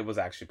 So it was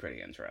actually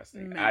pretty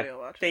interesting. Maybe I I'll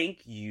watch it. think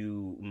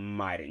you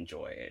might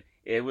enjoy it.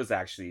 It was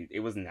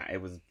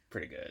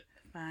pretty good.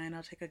 Fine,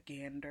 I'll take a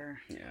gander.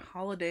 Yeah.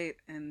 Holiday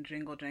and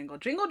Jingle Jangle.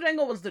 Jingle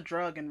Jangle was the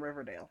drug in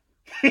Riverdale.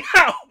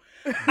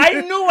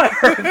 I knew I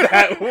heard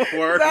that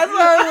word. That's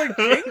why I was like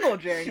Jingle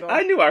Jangle.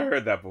 I knew I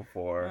heard that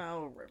before.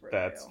 Oh, Riverdale.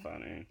 That's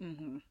funny.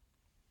 Mm-hmm.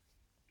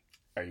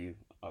 Are you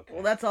okay?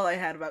 Well, that's all I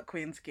had about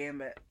Queen's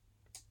Gambit.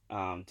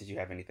 Did you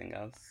have anything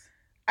else?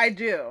 I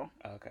do.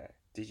 Okay.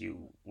 Did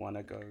you want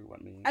to go? You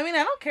want me? I mean,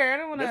 I don't care. I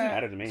don't want Doesn't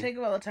matter to me. take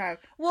up all the time.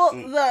 Well,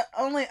 Mm. the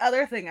only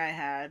other thing I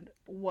had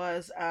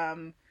was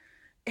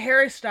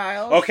Harry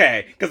Styles.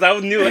 Okay, because I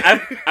knew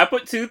I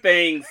put three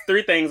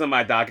things on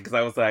my docket because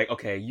I was like,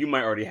 okay, you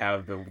might already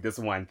have this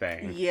one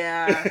thing.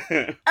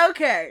 Yeah.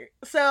 Okay.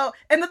 So,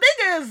 and the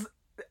thing is,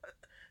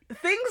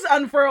 things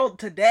unfurled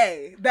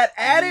today that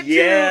added to,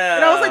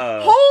 and I was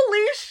like,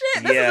 holy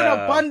shit, this is an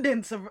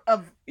abundance of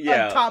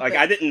topics.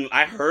 Like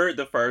I heard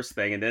the first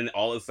thing, and then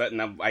all of a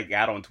sudden I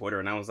got on Twitter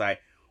and I was like,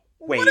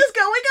 wait, what is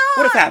going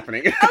on? What is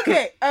happening?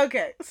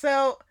 Okay.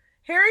 So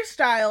Harry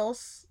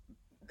Styles,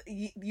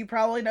 you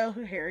probably know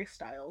who Harry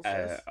Styles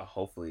is.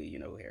 Hopefully you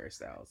know who Harry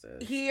Styles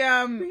is.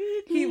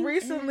 He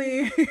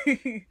recently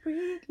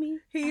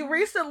he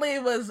recently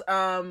was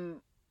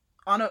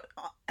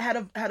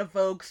had a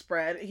Vogue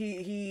spread.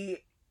 He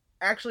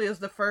actually is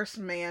the first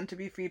man to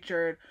be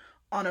featured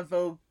on a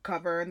Vogue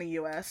cover in the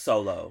US.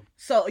 Solo.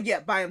 So yeah,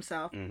 by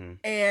himself. Mm-hmm.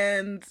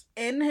 And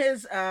in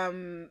his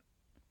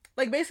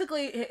like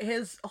basically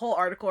his whole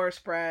article or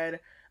spread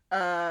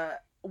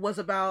was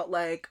about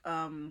like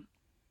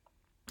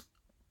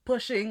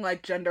pushing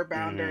like gender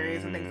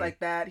boundaries and things like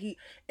that. He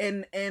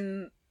in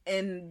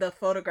the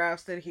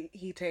photographs that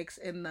he takes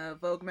in the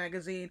Vogue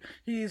magazine,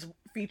 he's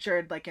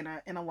featured like in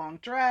a long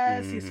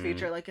dress. He's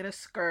featured like in a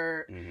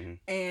skirt,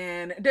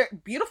 and they're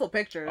beautiful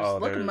pictures.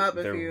 Look them up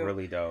if you. They're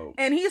really dope.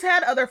 And he's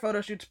had other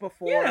photo shoots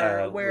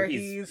before where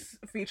he's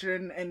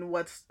featured in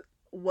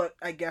what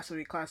I guess would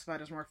be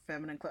classified as more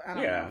feminine.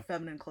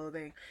 Feminine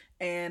clothing,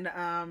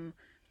 and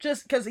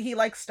just because he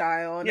likes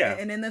style,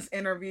 and in this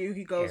interview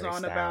he goes Harry on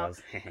Styles.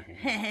 about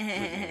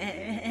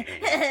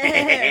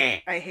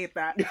I hate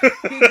that.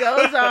 He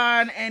goes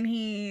on and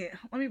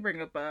let me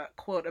bring up a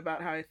quote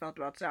about how he felt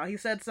about style. He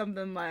said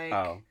something like,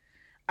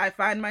 I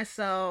find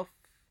myself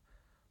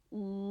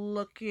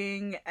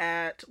looking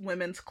at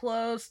women's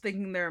clothes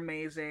thinking they're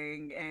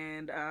amazing,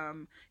 and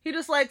he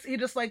just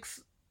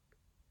likes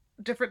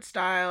different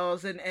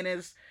styles, and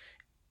is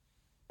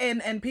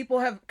and people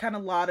have kind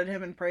of lauded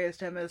him and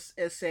praised him as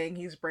saying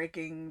he's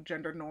breaking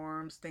gender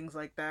norms, things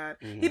like that.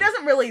 He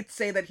doesn't really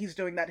say that he's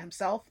doing that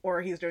himself or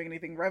he's doing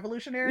anything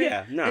revolutionary.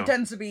 Yeah, no. It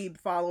tends to be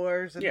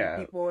followers and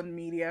people in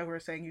media who are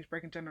saying he's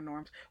breaking gender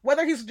norms.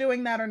 Whether he's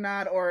doing that or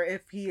not, or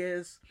if he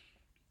is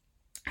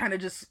kind of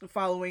just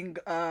following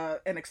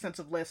an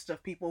extensive list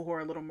of people who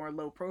are a little more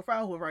low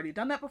profile, who have already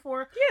done that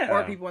before,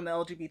 or people in the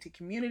LGBT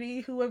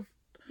community who have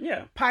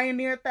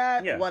pioneered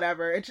that.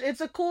 Whatever.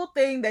 It's a cool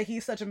thing that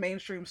he's such a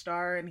mainstream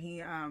star, and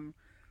he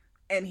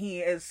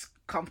is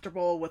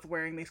comfortable with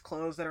wearing these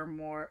clothes that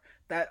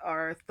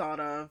are thought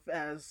of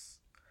as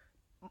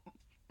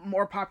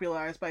more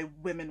popularized by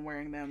women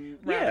wearing them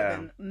rather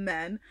than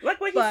men. Like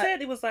what he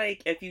said, it was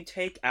like, if you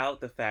take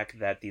out the fact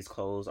that these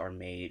clothes are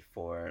made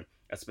for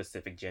a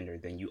specific gender,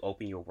 then you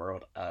open your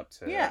world up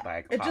to Yeah,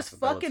 like it's just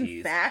fucking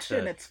possibilities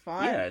fashion. to It's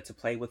fun. yeah, to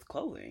play with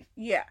clothing.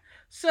 Yeah.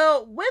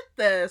 So with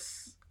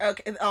this,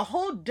 okay, a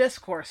whole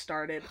discourse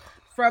started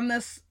from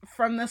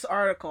this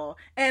article,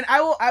 and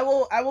I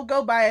will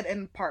go by it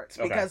in parts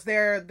Okay. because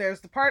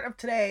there's the part of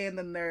today, and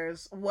then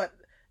there's what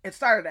it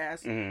started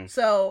as. Mhm.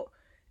 So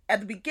at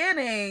the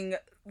beginning,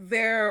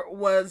 there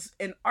was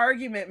an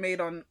argument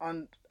made on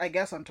I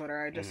guess on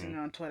Twitter. I just seen it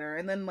on Twitter,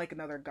 and then like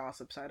another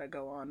gossip site I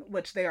go on,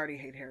 which they already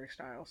hate Harry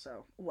Styles,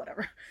 so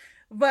whatever.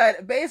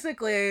 But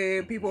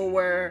basically, people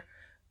were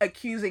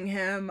accusing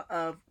him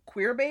of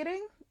queer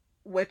baiting,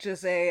 which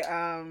is a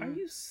Are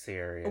you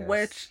serious?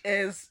 which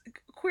is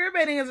queer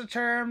baiting is a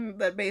term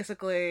that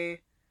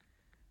basically,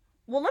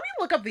 well, let me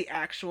look up the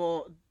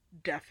actual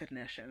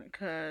definition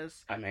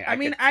because I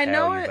mean, I I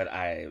know you, it, but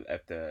I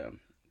if the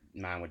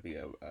mine would be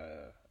a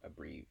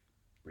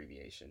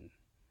abbreviation.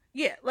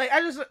 yeah, like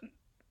I just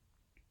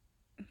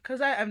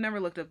because I've never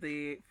looked up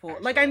the full,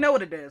 Actual. like I know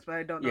what it is, but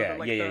I don't know Yeah,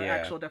 the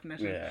actual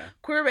definition. Yeah.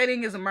 Queer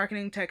baiting is a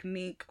marketing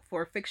technique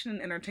for fiction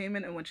and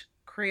entertainment in which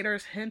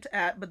creators hint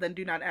at but then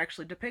do not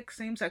actually depict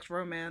same-sex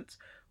romance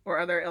or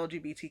other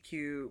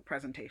LGBTQ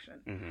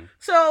presentation. Mm-hmm.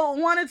 So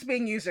one, it's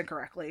being used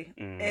incorrectly,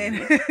 and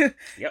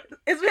Yep.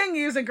 it's being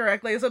used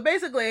incorrectly. So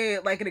basically,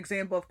 like an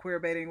example of queer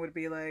baiting would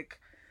be like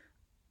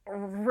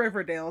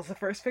Riverdale is the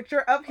first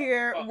picture up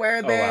here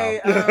where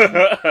they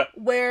wow.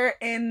 where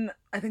in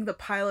I think the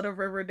pilot of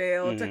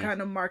Riverdale to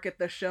kind of market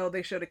the show,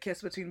 they showed a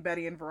kiss between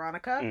Betty and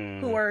Veronica,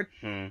 who are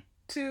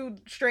two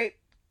straight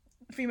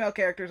female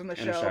characters in the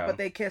show, but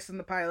they kiss in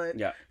the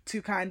pilot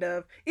to kind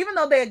of, even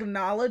though they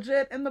acknowledge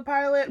it in the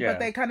pilot, but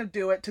they kind of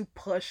do it to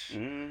push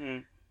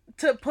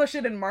to push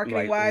it in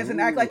marketing wise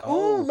and act like,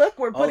 ooh, look,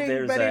 we're putting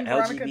there's Betty an and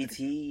Veronica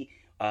LGBT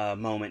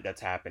moment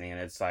that's happening,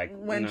 and it's like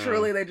when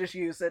truly they just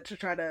use it to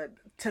try to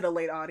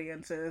titillate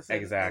audiences.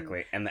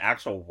 Exactly, and the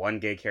actual one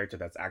gay character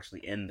that's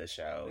actually in the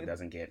show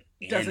doesn't get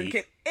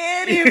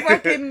any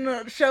fucking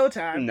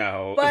showtime.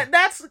 No, but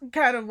that's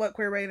kind of what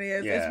queer baiting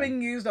is. Yeah. It's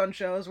being used on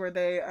shows where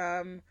they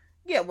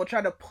will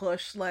try to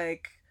push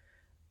like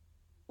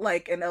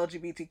an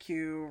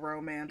LGBTQ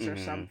romance or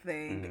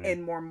something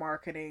in more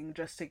marketing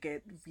just to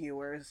get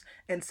viewers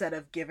instead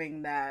of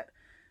giving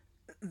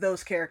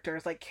those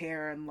characters like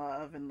care and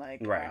love and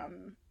like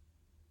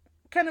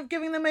kind of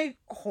giving them a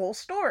whole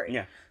story.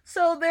 Yeah.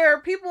 So there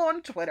are people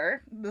on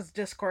Twitter, this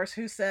discourse,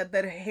 who said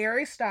that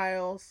Harry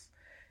Styles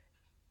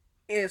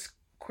is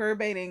queer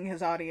baiting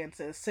his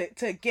audiences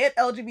to get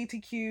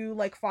LGBTQ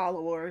like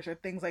followers or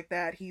things like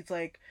that. He's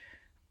like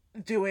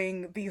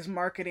doing these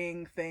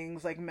marketing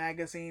things like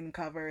magazine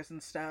covers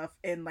and stuff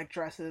in like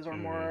dresses or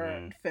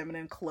more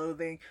feminine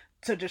clothing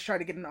to just try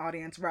to get an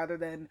audience rather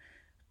than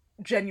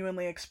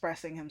genuinely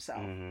expressing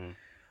himself.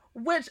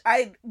 Which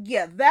I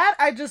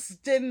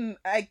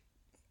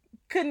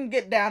couldn't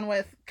get down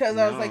with because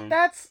I was like,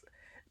 that's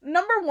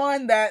number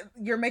one, that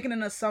you're making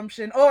an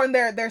assumption. Oh, and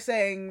they're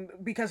saying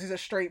because he's a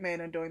straight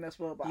man and doing this,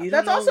 blah blah.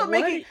 That's also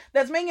making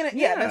that's making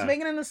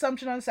an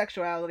assumption on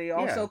sexuality.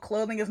 Also,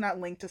 clothing is not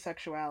linked to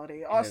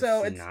sexuality.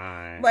 Also, it's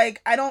not.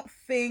 Like I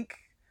think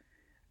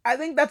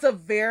that's a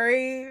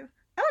very, I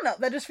don't know,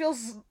 that just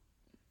feels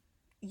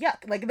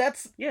yuck. Like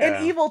that's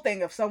an evil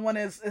thing if someone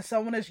is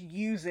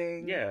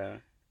using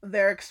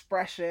their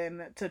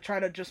expression to try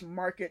to just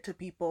market to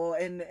people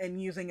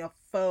and using a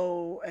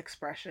faux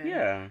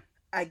expression.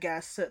 I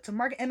guess to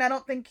market, and I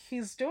don't think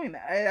he's doing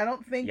that. I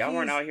don't think y'all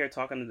weren't out here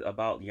talking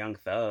about Young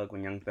Thug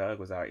when Young Thug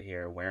was out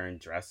here wearing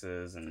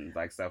dresses and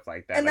like stuff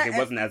like that. Like it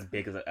wasn't as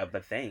big of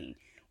a thing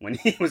when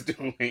he was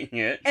doing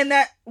it. And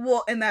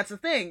that's the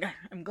thing.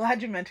 I'm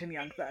glad you mentioned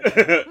Young Thug. Mark,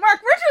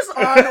 we're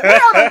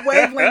on a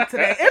wavelength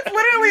today. It's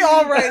literally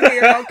all right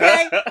here,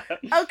 okay?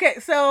 Okay,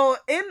 so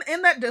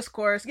in that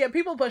discourse,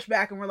 people push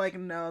back and we're like,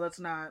 no, that's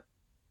not.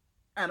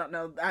 I don't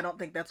know. I don't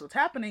think that's what's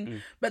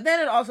happening. But then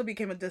it also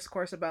became a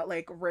discourse about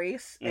like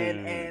race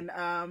and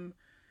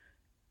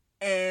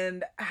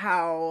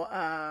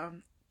how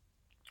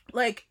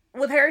like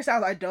with Harry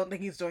Styles, I don't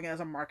think he's doing it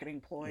as a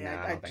marketing ploy. No,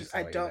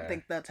 I don't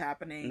think that's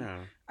happening. No.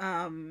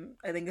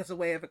 I think it's a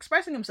way of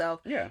expressing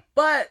himself. Yeah.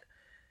 But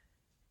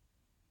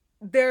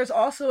there's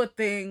also a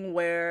thing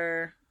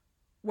where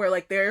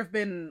like there have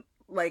been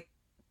like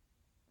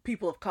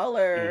people of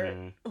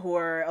color who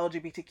are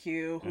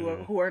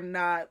LGBTQ who are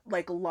not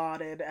like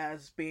lauded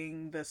as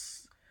being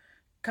this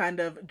kind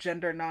of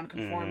gender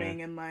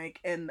non-conforming and like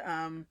and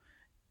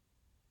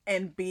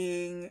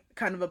being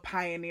kind of a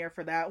pioneer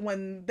for that,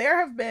 when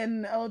there have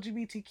been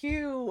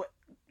LGBTQ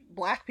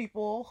Black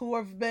people who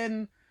have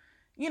been,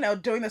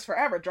 doing this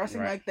forever,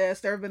 dressing like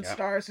this. There have been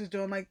stars who's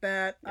doing like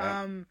that.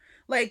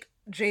 Like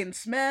Jaden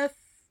Smith,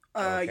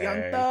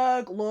 Young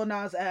Thug, Lil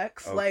Nas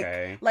X,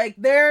 like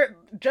they're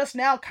just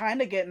now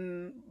kind of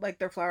getting like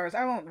their flowers.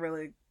 I won't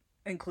really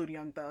include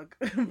Young Thug,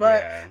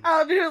 but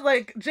I'll do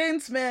like Jaden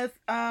Smith.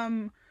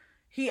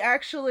 He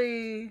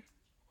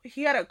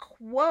had a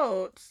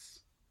quote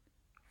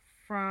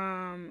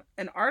from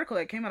an article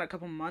that came out a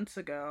couple months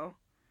ago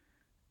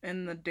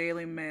in the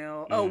Daily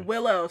Mail.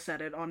 Willow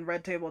said it on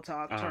Red Table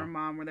Talk to her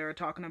mom, where they were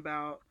talking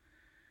about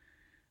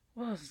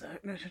what was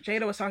that?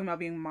 Jada was talking about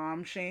being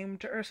mom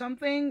shamed or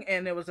something,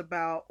 and it was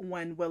about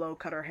when Willow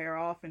cut her hair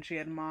off, and she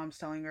had moms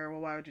telling her,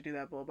 "Well, why would you do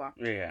that?" Blah blah.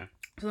 Yeah.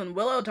 So then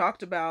Willow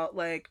talked about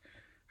like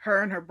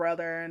her and her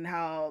brother and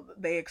how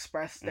they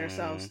express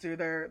themselves Mm. through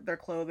their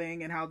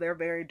clothing and how they're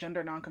very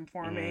gender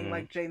nonconforming. Mm.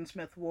 Like Jaden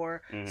Smith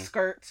wore Mm.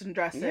 skirts and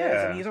dresses, and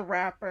Yeah. he's a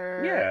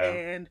rapper,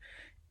 Yeah.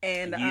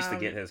 and He used to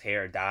get his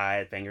hair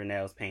dyed,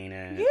 fingernails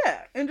painted.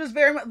 yeah, and just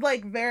very much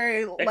like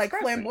very like Expressing.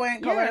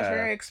 flamboyant colors, Yeah.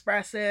 very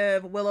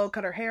expressive. Willow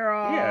cut her hair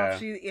off, Yeah.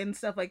 she and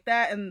stuff like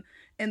that, and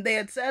they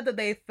had said that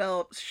they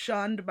felt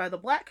shunned by the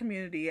black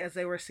community as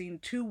they were seen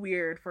too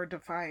weird for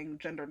defying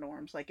gender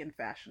norms, like in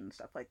fashion and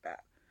stuff like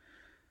that.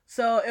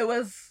 So it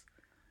was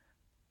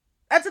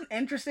that's an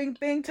interesting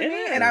thing to It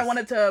me, and I is.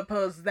 wanted to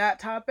pose that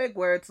topic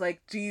where it's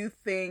like, do you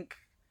think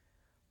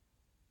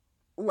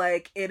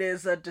like it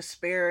is a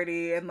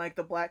disparity in like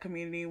the black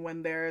community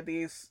when there are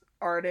these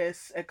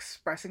artists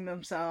expressing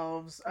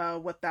themselves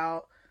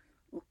without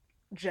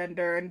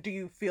gender, and do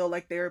you feel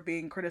like they're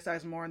being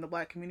criticized more in the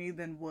black community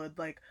than would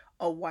like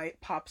a white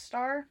pop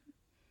star?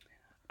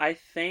 I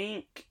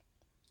think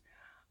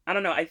I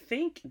don't know. I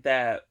think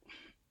that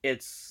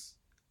it's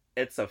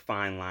a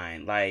fine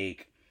line.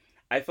 Like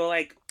I feel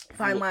like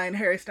Fine Line,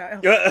 Harry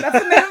Styles. That's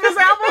the name of his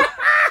album.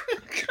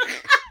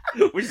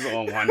 which is the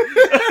wrong one.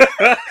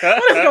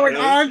 What is going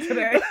on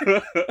today?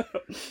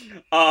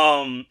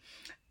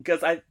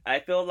 Because I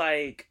feel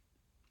like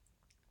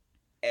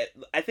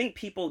I think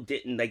people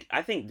didn't like.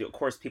 I think of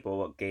course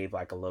people gave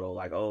like a little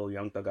like, oh,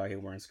 Young Thug out here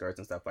wearing skirts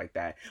and stuff like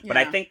that. But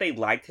I Yeah. think they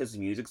liked his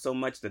music so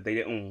much that they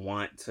didn't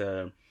want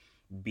to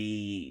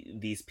be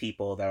these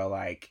people that are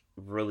like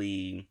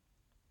really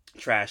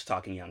trash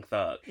talking Young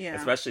Thug. Yeah.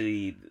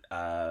 Especially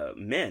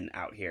men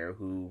out here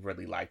who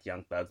really liked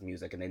Young Thug's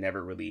music, and they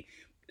never really.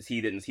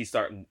 He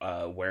started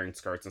wearing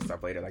skirts and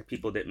stuff later. Like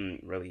people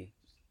didn't really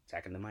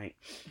attacking the mic.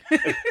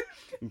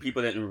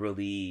 People didn't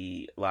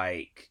really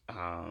like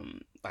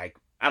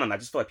I don't know. I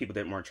just feel like people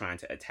weren't trying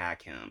to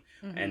attack him,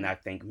 Mhm. and I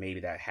think maybe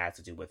that had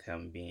to do with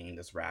him being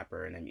this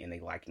rapper and they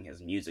liking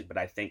his music. But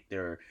I think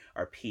there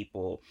are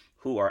people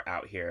who are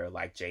out here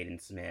like Jaden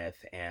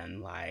Smith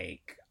and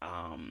like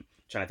trying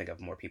to think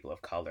of more people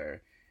of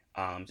color,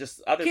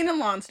 just other Keenan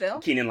Lonsdale.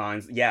 Keenan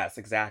Lines, yes,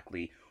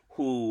 exactly,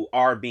 who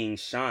are being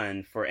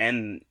shunned for,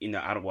 and you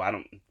know, I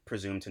don't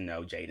presume to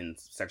know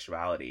Jaden's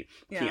sexuality.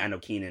 Yeah. I know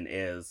Keenan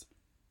is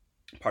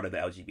part of the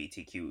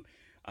LGBTQ.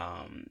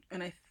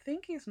 And I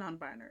think he's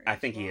non-binary. I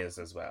think he is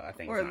as well. I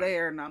think or they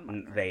are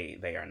non-binary.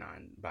 They are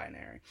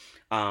non-binary.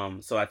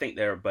 So I think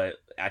but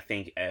I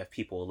think if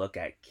people look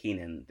at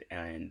Keenan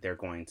and they're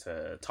going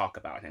to talk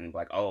about him,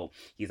 like, oh,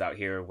 he's out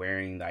here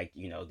wearing like,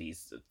 you know,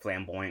 these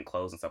flamboyant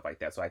clothes and stuff like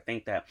that. So I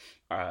think that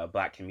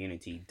black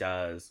community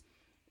does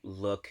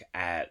look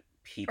at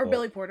people. Or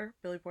Billy Porter.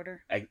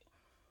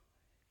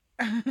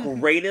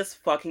 Greatest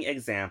fucking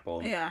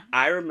example. Yeah.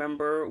 I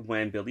remember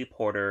when Billy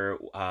Porter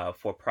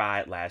for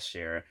Pride last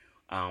year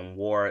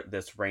wore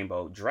this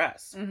rainbow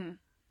dress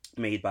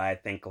made by I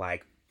think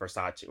like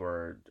Versace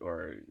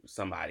or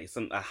somebody,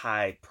 a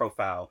high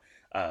profile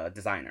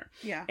designer.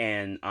 Yeah.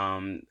 And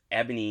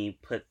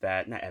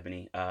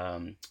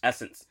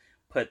Essence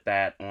put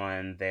that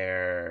on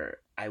their,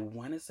 I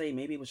want to say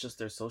maybe it was just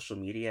their social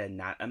media,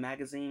 not a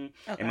magazine.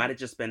 Okay. It might have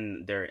just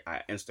been their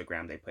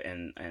Instagram. They put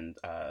in and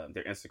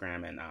their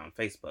Instagram and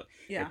Facebook.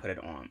 Yeah. They put it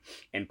on,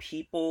 and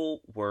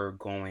people were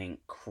going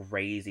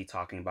crazy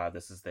talking about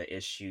this is the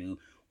issue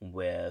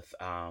with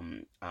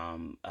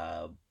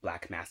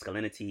black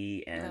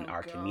masculinity and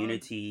our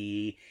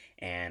community,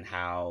 and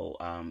how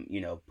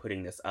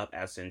putting this up,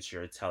 essence,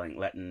 you're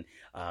letting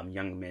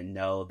young men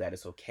know that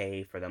it's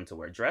okay for them to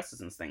wear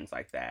dresses and things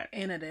like that.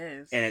 And it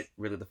is. And it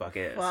really the fuck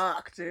is.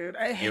 Fuck, dude.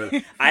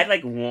 I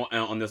like want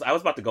on this. I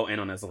was about to go in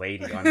on this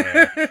lady on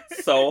there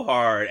so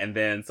hard, and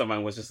then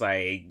someone was just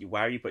like,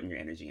 "Why are you putting your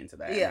energy into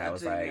that?" Yeah, and I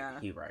was dude, like, yeah.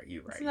 "You right.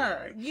 It's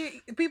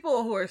not,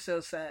 people who are so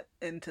set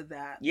into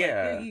that.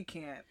 Yeah, like, you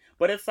can't.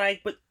 But it's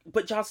like,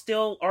 but y'all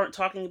still aren't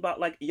talking about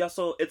like, y'all.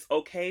 So it's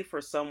okay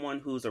for someone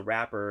who's a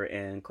rapper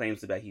and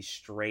claims that he's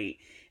straight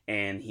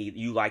and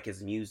you like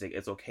his music.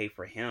 It's okay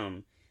for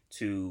him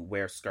to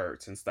wear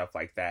skirts and stuff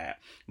like that.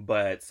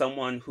 But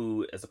someone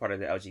who is a part of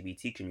the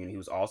LGBT community,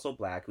 who's also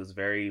black, who's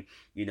very,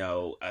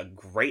 a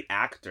great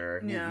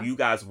actor, who you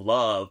guys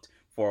loved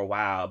for a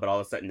while, but all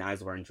of a sudden now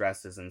he's wearing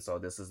dresses, and so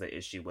this is the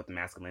issue with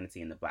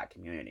masculinity in the black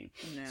community.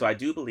 Yeah. So I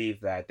do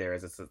believe that there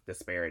is a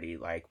disparity,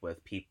 like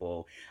with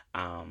people.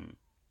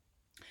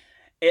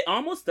 It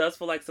almost does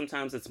feel like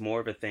sometimes it's more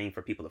of a thing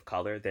for people of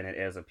color than it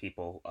is of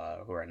people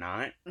who are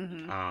not.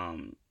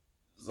 Mm-hmm.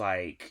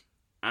 Like,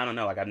 I don't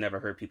know, like I've never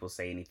heard people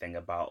say anything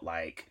about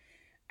like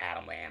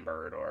Adam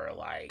Lambert or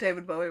like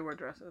David Bowie wore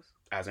dresses.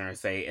 I was gonna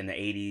say in the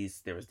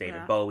 80s there was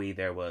David Bowie,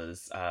 there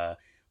was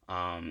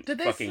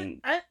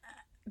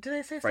did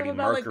they say Freddie something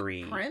about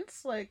Mercury. Like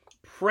Prince? Like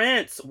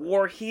Prince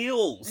wore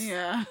heels.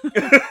 Yeah.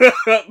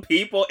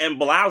 People in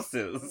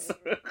blouses.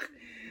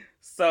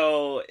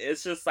 So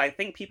it's just, I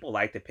think people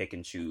like to pick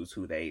and choose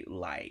who they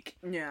like.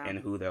 Yeah. And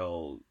who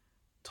they'll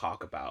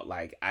talk about.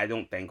 Like, I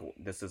don't think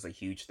this is a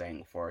huge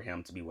thing for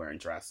him to be wearing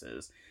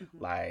dresses.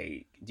 Mhm.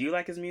 Like, do you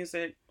like his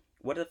music?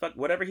 What the fuck?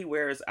 Whatever he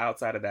wears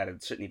outside of that,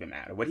 it shouldn't even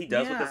matter. What he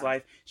does with his Yeah.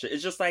 life,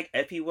 it's just like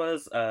if he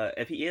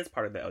is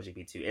part of the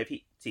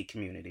LGBT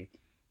community,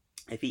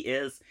 if he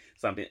is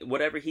something,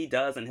 whatever he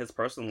does in his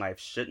personal life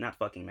should not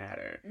fucking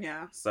matter.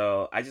 Yeah.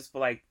 So I just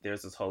feel like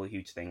there's this whole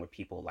huge thing where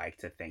people like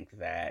to think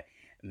that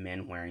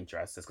men wearing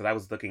dresses. Because I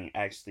was looking,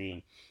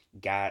 actually,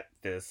 got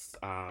this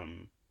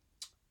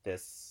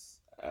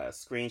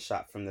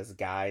screenshot from this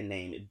guy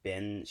named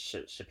Ben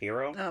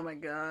Shapiro, Oh my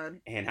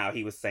god. and how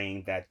he was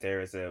saying that there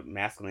is a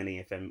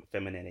masculinity and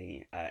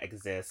femininity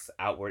exists.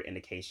 Outward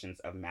indications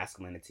of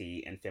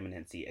masculinity and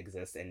femininity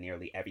exist in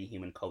nearly every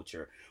human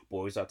culture.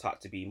 Boys are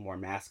taught to be more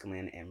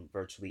masculine in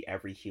virtually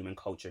every human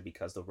culture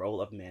because the role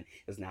of men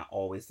is not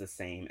always the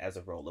same as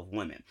the role of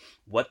women.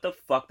 What the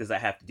fuck does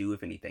that have to do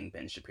with anything,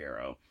 Ben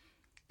Shapiro?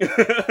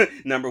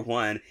 Number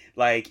one,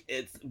 like,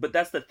 but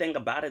that's the thing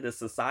about it, is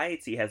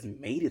society has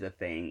made it a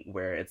thing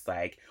where it's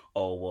like,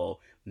 oh well,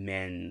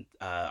 men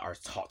are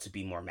taught to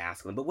be more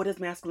masculine. But what is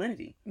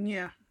masculinity?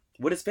 Yeah.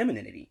 What is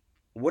femininity?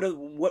 What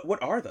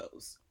are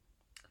those?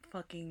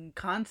 Fucking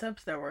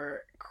concepts that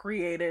were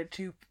created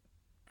to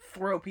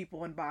throw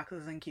people in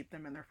boxes and keep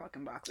them in their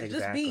fucking boxes.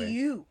 Exactly. Just be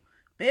you.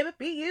 Baby,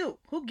 be you.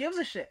 Who gives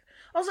a shit?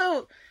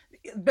 Also,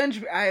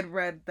 I had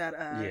read that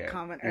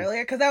comment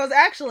earlier, because that was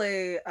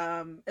actually,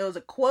 it was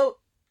a quote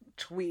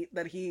tweet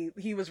that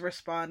he was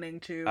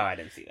responding to. Oh, I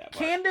didn't see that.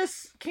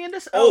 Candace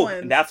Oh,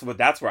 Owens.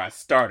 that's where I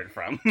started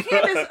from.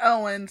 Candace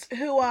Owens,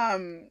 who,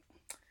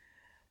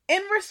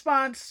 in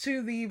response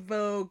to the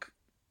Vogue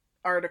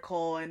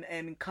article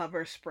and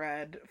cover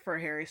spread for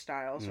Harry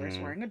Styles, where he's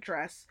wearing a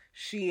dress,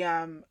 she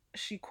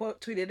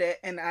quote tweeted it,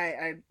 and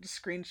I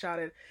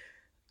screenshotted.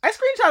 I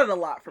screenshotted a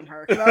lot from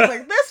her, because I was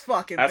like, this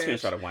fucking bitch. I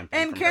screenshotted one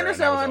thing And from Candace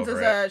her,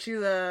 Owens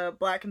she's a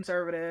black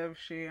conservative.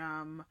 She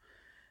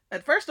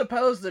at first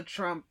opposed the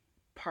Trump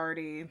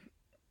party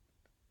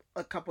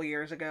a couple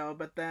years ago,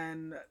 but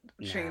then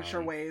changed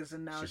her ways,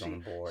 and now she's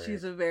on board.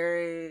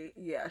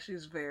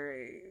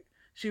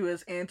 She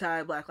was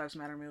anti Black Lives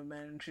Matter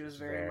movement, and she was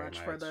very much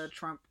for the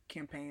Trump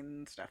campaign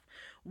and stuff.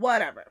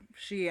 Whatever.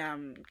 She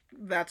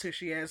that's who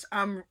she is.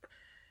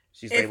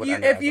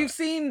 If you've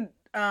seen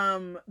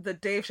the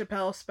Dave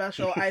Chappelle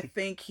special, I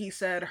think he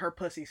said her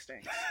pussy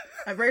stinks.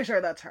 I'm very sure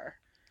that's her.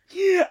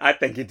 Yeah, I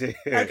think you did.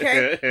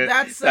 Okay,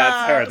 that's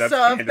her. That's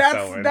so if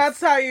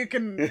that's how you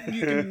can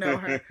know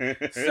her.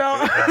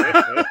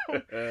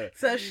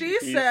 So she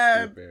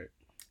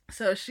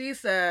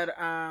said,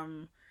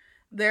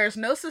 there's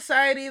no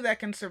society that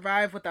can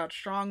survive without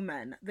strong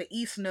men. The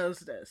East knows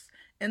this.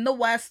 In the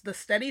West, the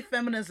steady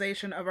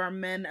feminization of our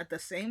men at the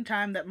same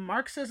time that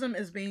Marxism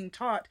is being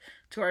taught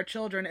to our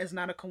children is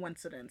not a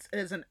coincidence. It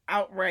is an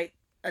outright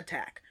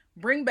attack.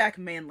 Bring back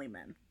manly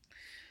men.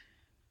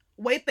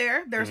 Wait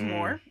there, there's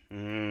more.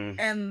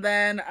 And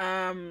then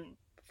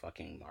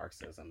fucking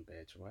Marxism,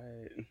 bitch.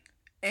 What?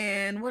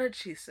 And what did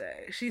she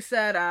say? She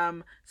said,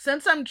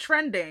 since I'm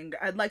trending,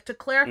 I'd like to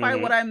clarify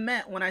what I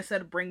meant when I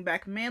said bring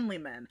back manly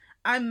men.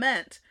 I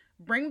meant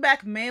bring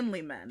back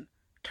manly men.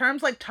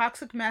 Terms like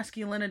toxic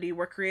masculinity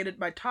were created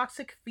by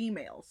toxic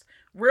females.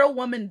 Real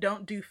women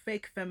don't do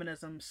fake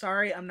feminism.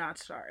 Sorry, I'm not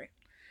sorry.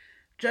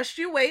 Just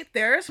you wait,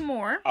 there's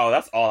more. Oh,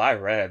 that's all I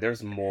read.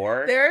 There's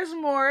more? There's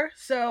more.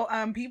 So,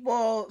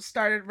 people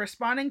started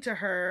responding to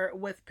her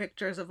with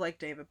pictures of, like,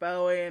 David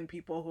Bowie and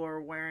people who are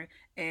wearing,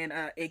 and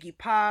Iggy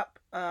Pop.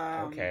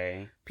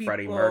 Okay. People,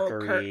 Freddie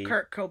Mercury.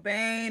 Kurt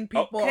Cobain.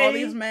 People, all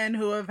these men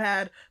who have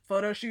had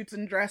photo shoots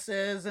in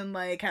dresses and,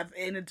 like,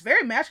 and it's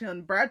very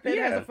masculine. Brad Pitt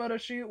has a photo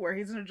shoot where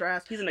he's in a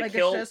dress. He's in a like,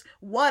 kilt. It's just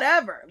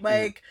whatever.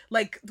 Like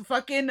the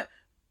fucking...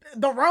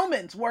 The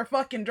Romans wore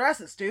fucking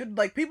dresses, dude.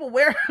 Like, people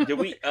wear... Did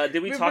we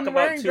talk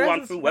about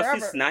 2-on-4? Wesley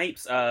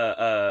Snipes,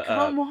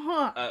 come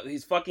on.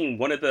 he's fucking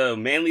one of the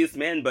manliest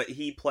men, but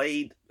he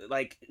played,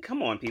 like,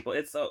 come on, people.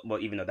 It's so... Well,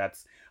 even though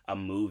that's a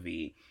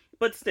movie.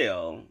 But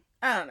still...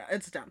 I don't know.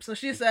 It's dumb. So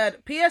she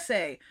said,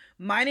 PSA,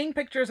 mining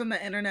pictures on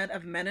the internet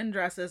of men in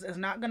dresses is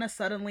not going to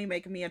suddenly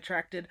make me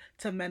attracted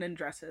to men in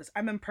dresses.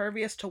 I'm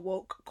impervious to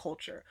woke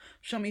culture.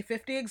 Showing me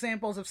 50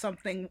 examples of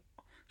something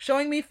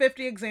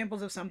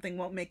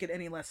won't make it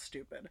any less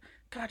stupid.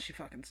 God, she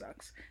fucking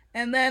sucks.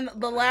 And then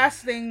the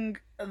last thing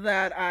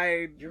that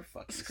I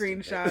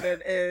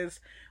screenshotted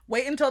is,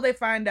 wait until they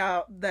find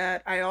out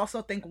that I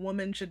also think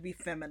women should be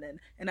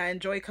feminine, and I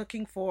enjoy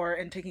cooking for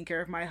and taking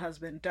care of my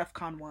husband.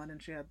 DEFCON 1,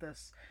 and she had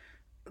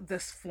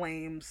this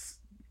flames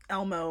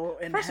Elmo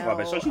in First hell. Of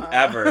all, bitch, don't you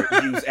ever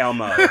use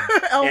Elmo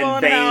Elmo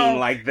in vain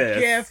like this.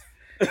 GIF.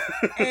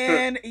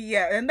 And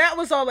that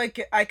was all I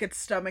could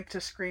stomach to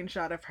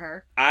screenshot of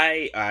her.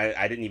 I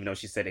didn't even know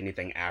she said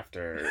anything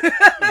after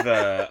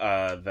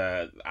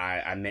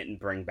I meant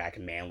bring back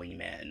manly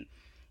men.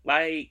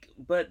 Like,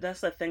 but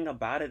that's the thing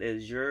about it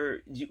is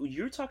you're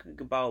talking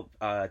about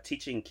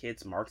teaching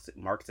kids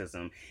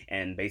Marxism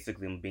and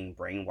basically being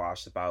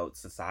brainwashed about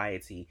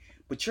society,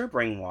 but you're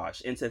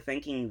brainwashed into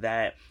thinking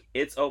that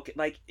it's okay.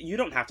 Like, you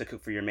don't have to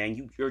cook for your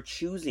man. You're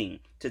choosing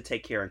to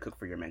take care and cook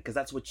for your man because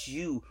that's what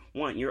you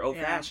want. You're old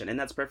Yeah. fashioned, and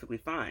that's perfectly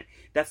fine.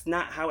 That's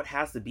not how it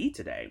has to be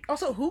today.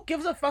 Also, who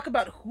gives a fuck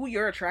about who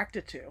you're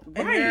attracted to?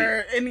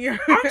 Right. In your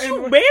Aren't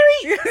you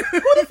married? Who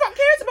the fuck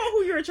cares about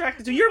who you're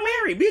attracted to? You're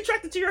married. Be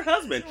attracted to your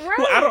husband. Right.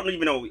 Who I don't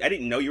even know. I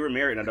didn't know you were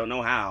married. And I don't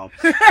know how.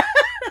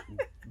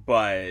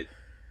 But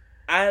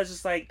I was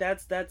just like,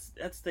 that's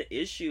the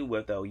issue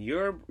with though.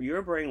 You're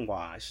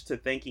brainwashed to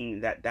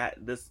thinking that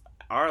this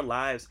our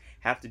lives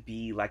have to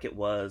be like it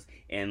was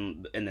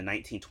in the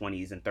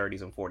 1920s and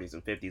 30s and 40s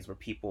and 50s where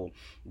people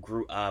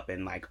grew up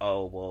and like,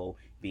 oh well,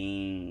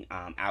 being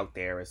out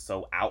there is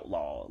so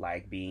outlaw.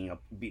 Like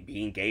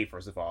being gay,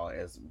 first of all,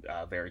 is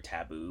very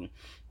taboo.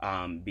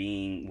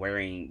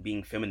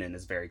 Being feminine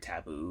is very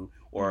taboo.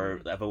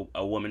 Or if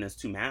a woman is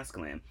too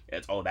masculine,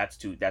 it's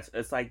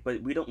like,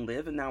 but we don't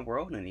live in that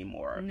world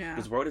anymore. Yeah.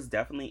 This world is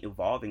definitely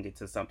evolving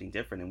into something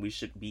different, and we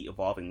should be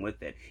evolving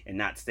with it and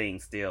not staying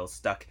still,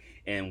 stuck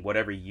in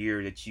whatever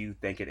year that you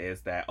think it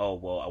is that, oh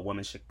well, a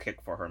woman should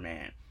kick for her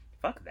man.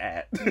 Fuck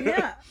that.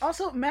 Yeah.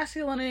 Also,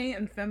 masculinity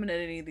and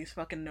femininity, these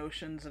fucking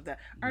notions of that,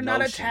 are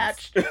not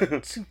attached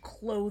to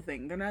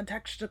clothing. They're not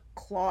attached to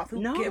cloth.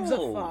 Who gives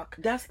a fuck?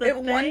 That's the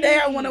thing. One day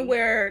I want to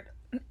wear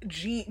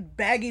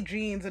baggy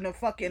jeans and a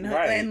fucking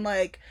and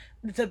like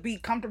to be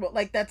comfortable.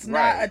 Like that's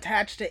not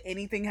attached to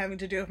anything having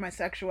to do with my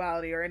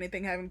sexuality or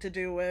anything having to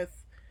do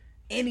with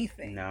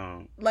anything.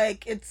 No.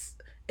 Like it's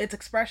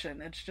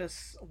expression. It's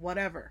just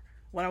whatever.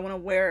 When I want to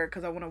wear it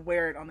because I want to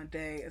wear it on the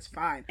day, it's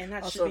fine. And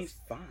that also, should be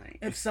fine.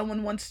 If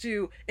someone wants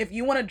to, if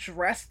you want to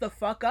dress the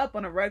fuck up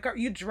on a red carpet,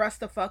 you dress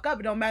the fuck up.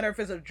 It don't matter if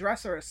it's a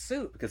dress or a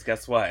suit. Because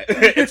guess what?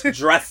 It's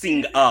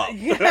dressing up.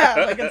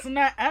 Yeah, like it's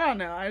not, I don't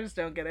know. I just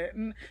don't get it.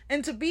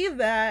 And to be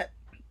that,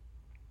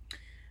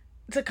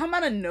 to come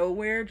out of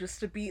nowhere just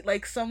to be,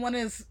 like someone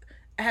has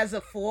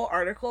a full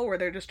article where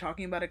they're just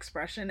talking about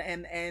expression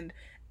and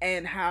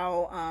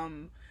how,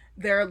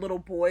 there are little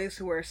boys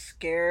who are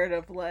scared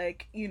of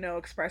like, you know,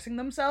 expressing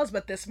themselves,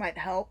 but this might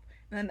help.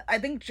 And I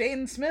think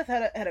Jaden Smith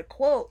had a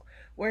quote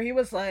where he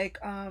was like,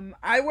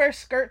 I wear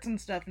skirts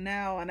and stuff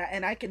now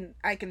and I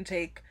can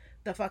take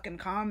the fucking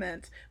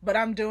comments, but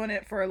I'm doing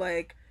it for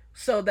like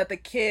so that the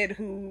kid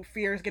who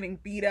fears getting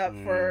beat up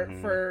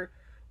for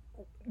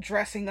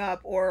dressing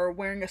up or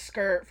wearing a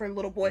skirt for a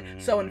little boy,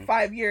 so in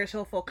 5 years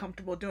he'll feel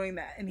comfortable doing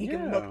that and he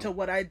can look to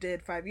what I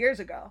did 5 years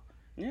ago.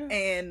 Yeah.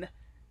 And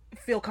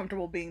feel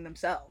comfortable being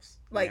themselves.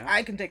 Like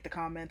I can take the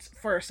comments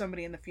for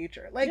somebody in the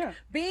future. Like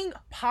being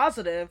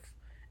positive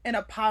and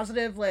a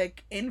positive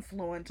like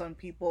influence on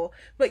people,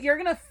 but you're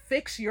gonna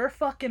fix your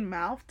fucking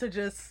mouth to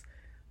just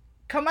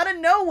come out of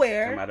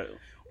nowhere.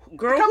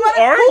 Girl, who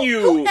are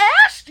you? Who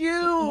asked you?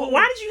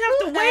 Why did you have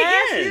to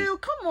weigh in? You?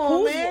 Come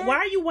on, man. Why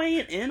are you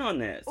weighing in on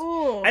this?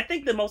 Ooh. I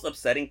think the most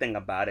upsetting thing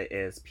about it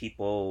is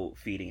people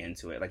feeding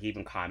into it, like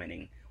even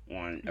commenting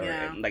on,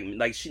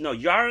 like she, no,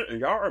 y'all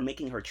are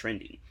making her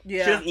trendy.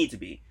 Yeah, she doesn't need to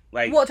be.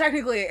 Like, well,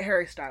 technically,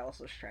 Harry Styles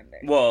was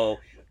trending.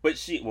 Well, but I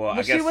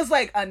guess she was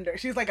like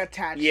she's like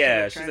attached. Yeah,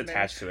 to it she's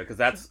attached to it because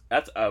that's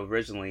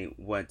originally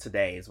what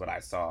today is what I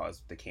saw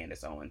is the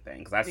Candace Owen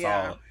thing because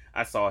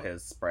I saw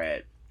his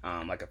spread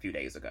like a few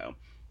days ago,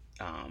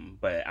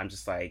 but I'm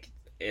just like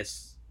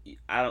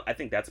I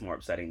think that's more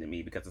upsetting to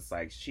me because it's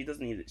like she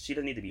doesn't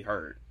need to be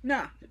heard.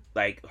 Nah.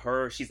 Like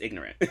she's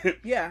ignorant.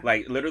 Yeah.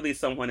 Like literally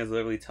someone is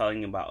literally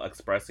telling you about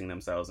expressing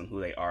themselves and who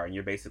they are and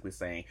you're basically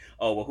saying,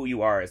 "Oh, well who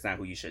you are is not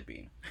who you should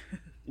be."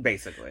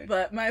 Basically.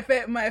 But my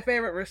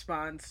favorite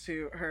response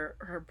to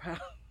her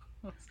post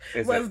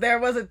there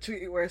was a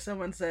tweet where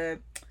someone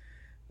said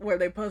where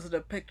they posted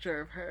a picture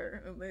of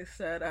her and they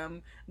said,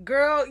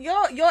 girl,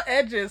 your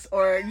edges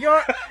or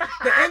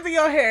the ends of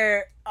your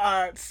hair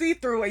are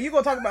see-through and you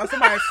gonna talk about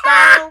somebody's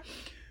style?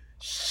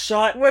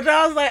 Shut Which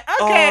I was like,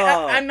 okay,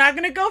 I'm not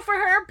gonna go for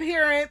her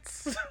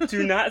appearance.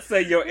 Do not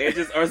say your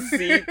edges are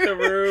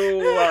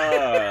see-through.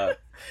 But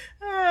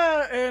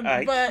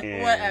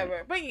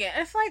whatever. But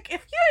yeah, it's like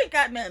if you ain't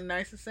got nothing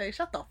nice to say,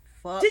 shut the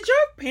fuck. Did your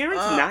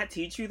parents not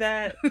teach you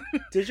that?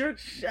 Did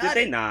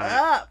they not?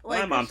 Up. Like,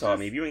 my mom told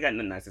me if you ain't got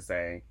nothing nice to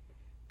say,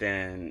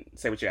 then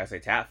say what you gotta say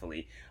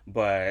tactfully.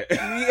 But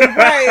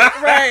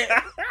right.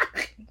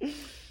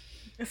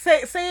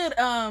 Say it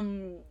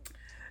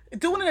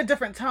do it in a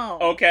different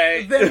tone.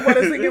 Okay. Than what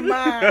is in your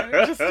mind.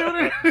 Just do it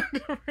in a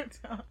different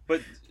tone.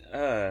 But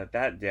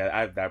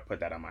I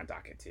put that on my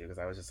docket too because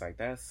I was just like,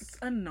 it's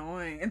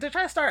annoying. And to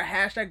try to start a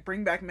hashtag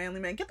bring back manly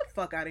man, get the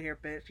fuck out of here,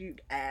 bitch. You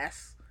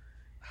ass.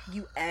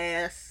 You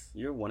ass.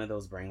 You're one of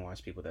those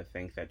brainwashed people that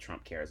think that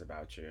Trump cares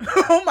about you.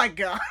 Oh my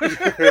god.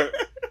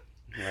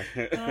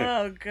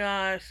 Oh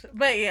gosh,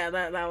 but yeah,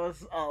 that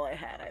was all I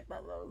had. I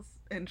thought that was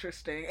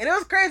interesting, and it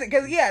was crazy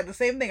because the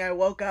same thing. I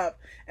woke up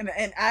and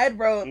I had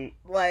wrote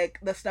like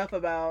the stuff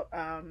about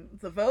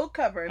the Vogue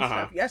cover and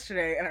stuff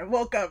yesterday, and I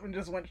woke up and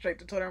just went straight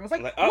to Twitter and was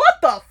like, "What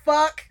the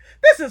fuck?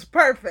 This is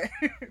perfect!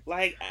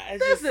 Like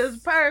this is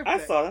perfect." I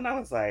saw it and I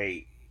was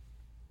like,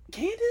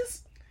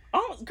 "Candace,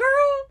 oh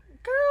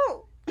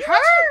girl,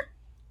 her?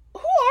 Who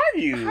are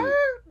you? Her?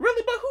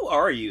 Really? But who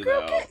are you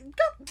girl, though?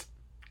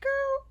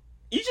 Girl."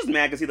 You just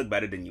mad because he look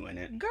better than you in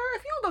it. Girl,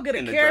 if you don't go get a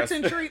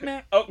keratin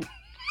treatment. Oh.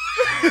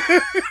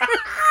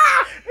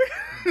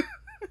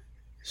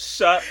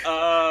 Shut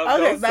up.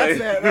 Okay, that's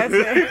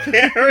it.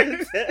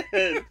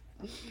 Keratin.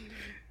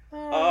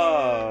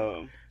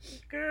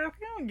 Girl, if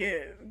you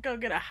don't go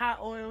get a hot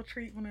oil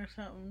treatment or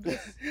something.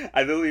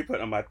 I literally put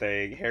on my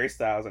thing, Harry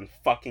Styles and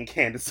fucking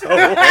Candace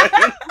Owens.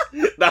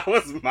 That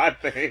was my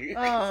thing.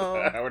 Oh.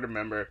 I would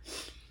remember.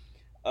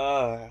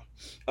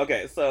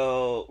 Okay,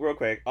 so real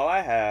quick, all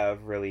I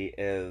have really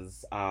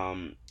is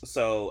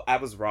so I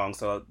was wrong.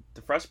 So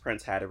the Fresh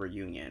Prince had a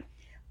reunion.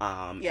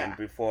 And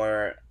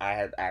before I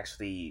had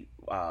actually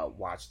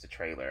watched the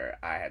trailer,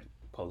 I had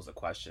posed a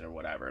question or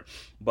whatever.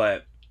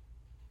 But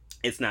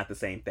it's not the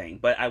same thing.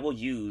 But I will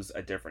use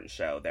a different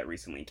show that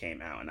recently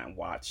came out and I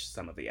watched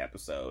some of the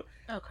episode.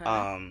 Okay.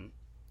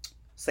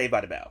 Saved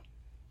by the Bell.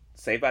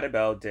 Saved by the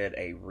Bell did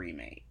a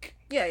remake.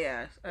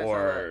 Yeah.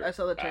 I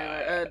saw the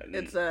trailer.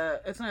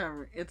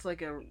 It's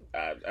like a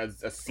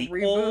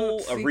sequel,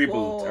 a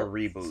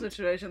reboot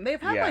situation. They've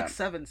had like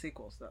 7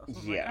 sequels though.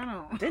 So yeah, like, I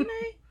don't know. Didn't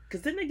they?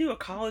 Because didn't they do a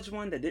college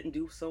one that didn't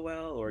do so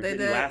well, or they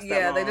didn't last that long?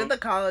 Yeah, they did the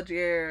college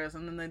years,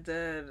 and then they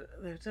did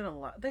a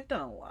lot. They've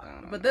done a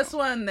lot, but this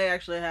one they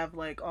actually have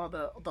like all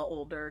the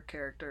older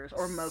characters,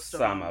 or most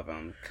of them. Some of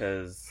them,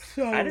 because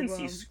I didn't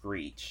see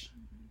Screech.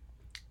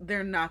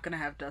 They're not gonna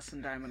have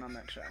Dustin Diamond on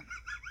that show.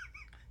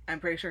 I'm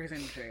pretty sure he's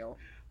in jail.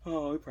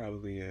 Oh, he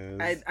probably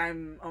is.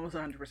 I'm almost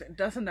 100%.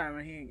 Dustin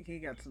Diamond, he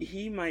got some.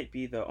 He might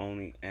be the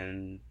only.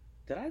 And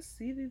did I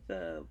see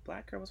the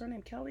black girl? Was her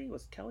name Kelly?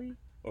 Was Kelly?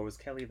 Or was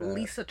Kelly the...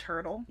 Lisa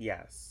Turtle?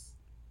 Yes.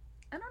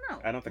 I don't know.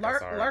 I don't think I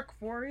saw her. Lark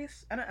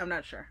Voorhees? I'm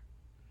not sure.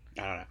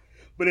 I don't know.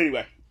 But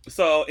anyway.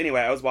 So,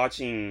 I was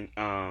watching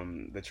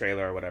the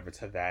trailer or whatever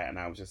to that, and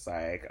I was just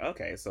like,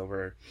 okay, so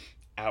we're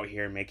out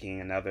here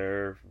making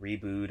another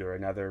reboot or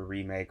another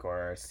remake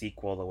or a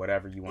sequel or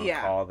whatever you want to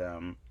call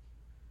them.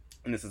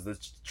 And this is the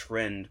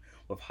trend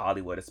with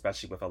Hollywood,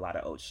 especially with a lot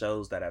of old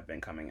shows that have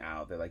been coming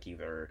out. They're like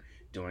either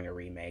doing a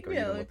remake or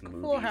even like with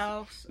movies. Full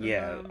House.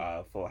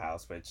 Full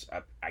House, which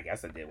I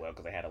guess it did well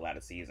because they had a lot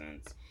of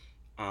seasons.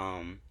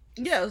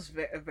 Yeah, it was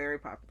very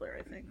popular.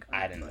 I think.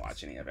 I didn't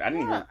watch any of it. I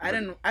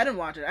didn't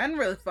watch it. I didn't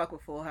really fuck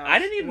with Full House. I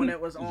didn't even when it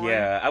was on.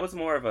 Yeah, I was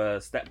more of a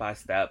step by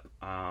step.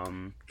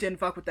 Didn't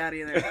fuck with that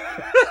either.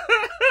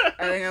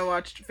 I think I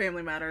watched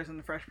Family Matters and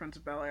The Fresh Prince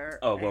of Bel-Air.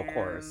 Oh, well, of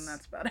course. And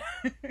that's about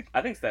it.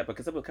 I think Step,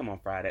 because it would come on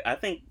Friday. I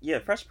think,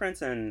 Fresh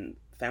Prince and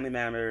Family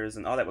Matters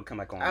and all that would come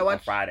like on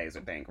Fridays, I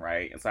think,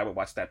 right? And so I would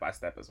watch Step by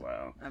Step as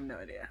well. I have no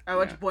idea. I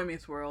watched Boy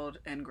Meets World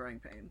and Growing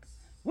Pains.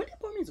 When did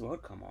Boy Meets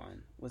World come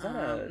on? Was that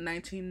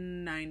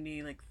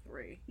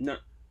 1993? No.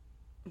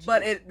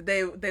 But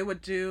they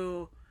would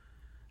do...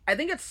 I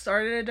think it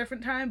started at a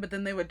different time, but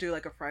then they would do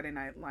like a Friday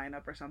night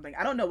lineup or something.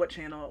 I don't know what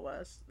channel it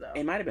was though.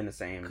 It might have been the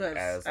same as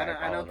like,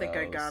 I don't think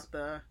I got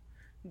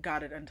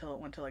it until it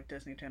went to like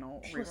Disney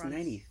Channel. It was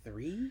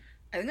 93.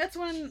 I think that's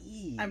when.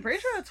 Jeez. I'm pretty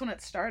sure that's when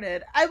it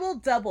started. I will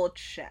double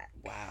check.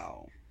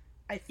 Wow.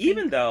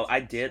 Even though I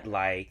did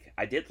like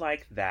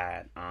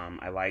that.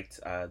 I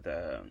liked I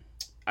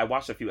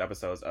watched a few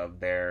episodes of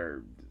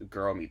their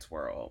Girl Meets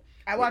World.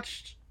 I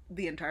watched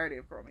the entirety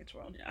of Girl Meets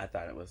World. I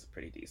thought it was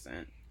pretty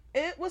decent.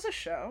 It was a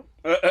show.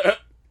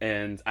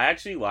 And I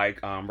actually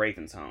like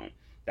Raven's Home.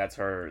 That's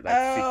sequel to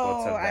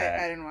that.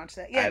 I didn't watch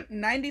that. Yeah,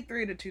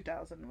 93 to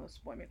 2000 was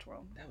Boy Meets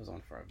World. That was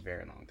on for a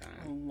very long time.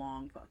 A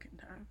long fucking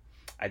time.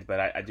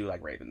 But I do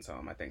like Raven's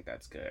Home. I think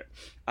that's good.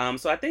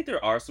 So I think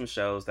there are some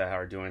shows that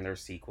are doing their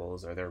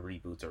sequels or their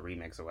reboots or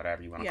remakes or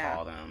whatever you want to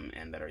call them,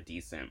 and that are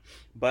decent.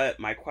 But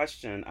my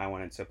question I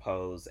wanted to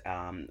pose,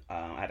 I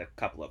had a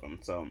couple of them.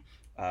 So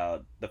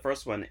the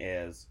first one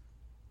is,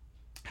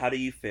 how do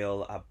you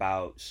feel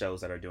about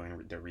shows that are doing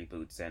the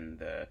reboots and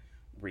the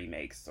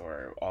remakes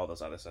or all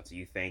those other stuff? Do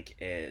you think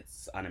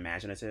it's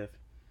unimaginative?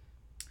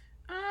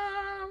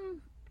 I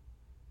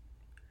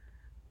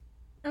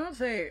don't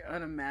say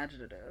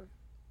unimaginative.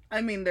 I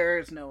mean, there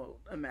is no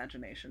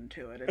imagination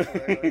to it.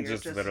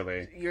 It's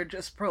literally you're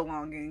just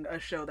prolonging a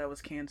show that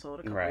was canceled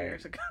a couple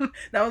years ago.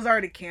 That was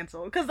already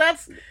canceled because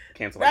that's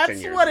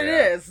what it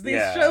is.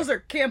 These shows are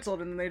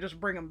canceled and they just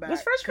bring them back.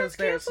 Was Fresh Prince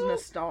canceled?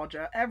 There's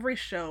nostalgia. Every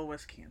show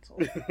was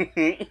canceled.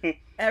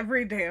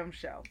 Every damn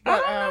show.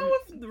 But I don't know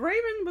if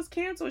Raven was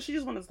canceled. She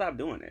just wanted to stop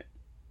doing it.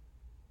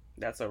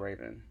 That's so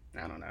Raven.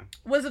 I don't know.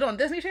 Was it on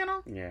Disney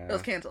Channel? Yeah. It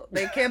was canceled.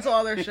 They cancel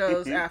all their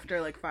shows after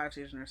like 5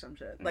 seasons or some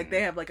shit. Like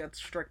they have like a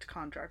strict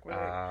contract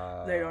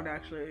where they don't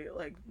actually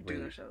like do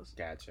their shows.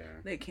 Gotcha.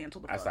 They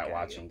cancel the I stopped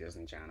watching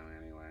Disney Channel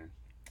anyway.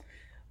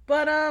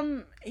 But I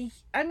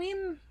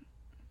mean,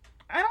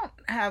 I don't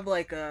have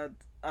like a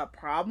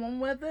problem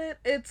with it.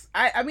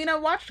 I mean I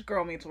watched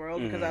Girl Meets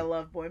World because I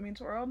love Boy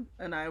Meets World,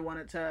 and I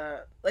wanted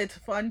to. It's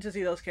fun to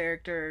see those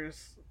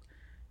characters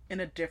in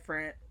a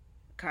different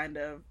kind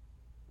of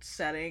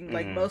setting.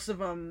 Like most of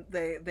them,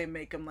 they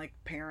make them like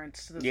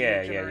parents to the new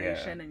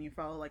generation, and you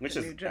follow like which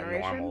the new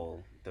generation. Which is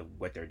normal.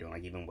 What they're doing,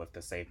 like even with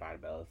the Saved by the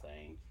Bell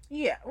thing.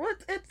 Yeah, well,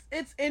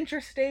 it's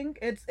interesting.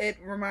 It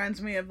reminds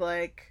me of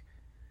like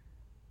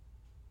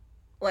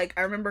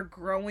I remember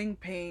Growing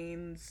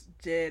Pains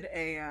did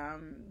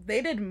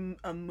they did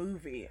a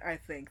movie. I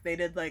think they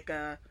did like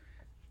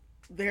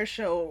their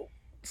show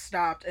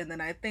stopped, and then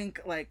I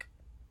think like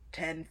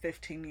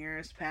 10-15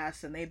 years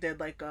passed, and they did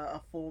like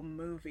a full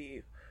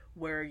movie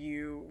where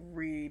you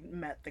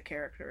met the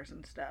characters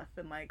and stuff,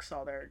 and like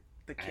saw the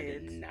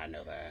kids. I did not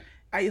know that.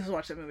 I used to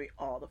watch that movie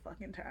all the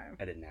fucking time.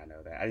 I did not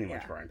know that. I didn't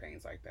watch Growing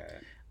Pains like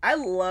that. I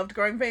loved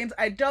Growing Pains.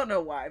 I don't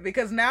know why,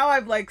 because now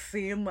I've like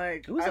seen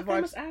like who's the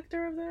famous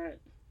actor of that?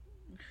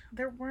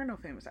 There were no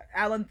famous actors.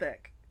 Alan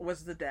Thicke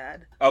was the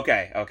dad.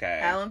 Okay.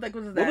 Alan Thicke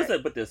was the dad. What was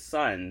it with the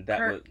son?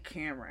 Kirk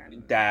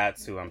Cameron.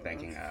 That's who I'm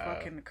thinking of.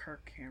 Fucking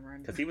Kirk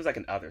Cameron. Because he was like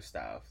in other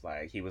stuff.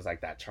 Like he was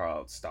like that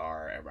child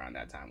star around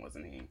that time,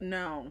 wasn't he?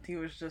 No, he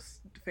was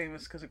just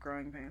famous because of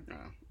Growing Pains. Oh.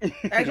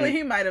 Actually,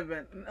 he might have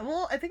been.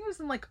 Well, I think it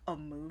was in like a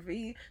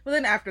movie. But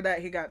then after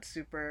that, he got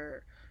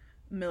super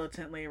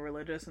militantly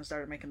religious and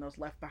started making those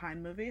Left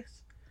Behind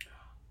movies.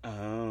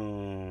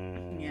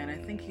 Oh. Yeah, and I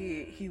think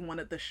he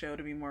wanted the show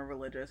to be more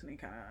religious, and he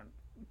kind of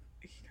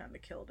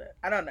killed it.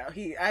 I don't know.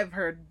 I've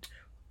heard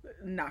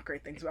not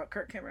great things about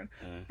Kirk Cameron,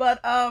 but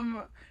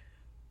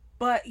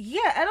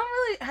yeah, I don't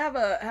really have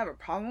a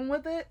problem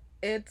with it.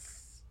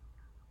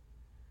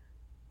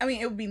 I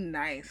mean, it would be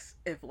nice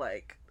if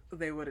like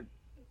you would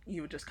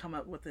just come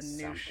up with a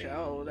new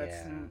show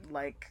that's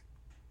like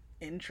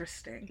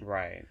interesting,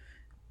 right?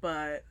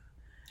 But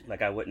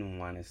like, I wouldn't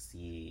want to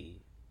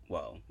see.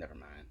 Well, never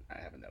mind. I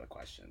have another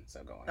question,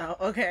 so go on. Oh,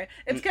 okay.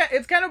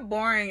 It's kind of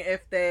boring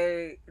if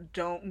they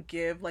don't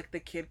give like the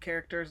kid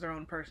characters their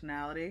own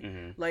personality.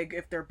 Mm-hmm. Like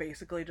if they're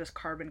basically just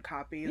carbon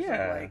copies of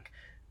like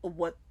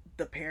what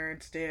the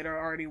parents did or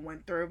already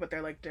went through, but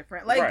they're like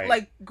different.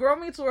 Like Girl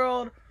Meets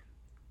World,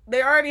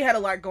 they already had a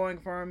lot going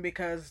for them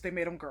because they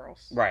made them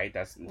girls. Right.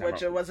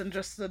 Which it wasn't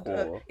just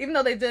cool. Even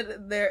though they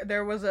did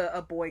there was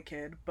a boy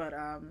kid, but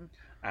I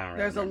don't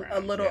there's a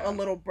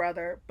little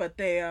brother, but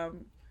they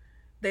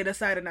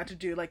decided not to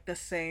do like the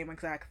same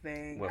exact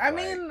thing.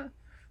 Mean,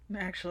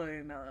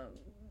 actually, no.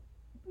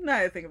 Now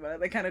I think about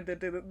it, they kind of did.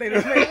 They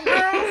just made them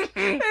girls.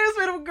 They just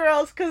made them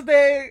girls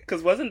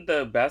because wasn't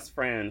the best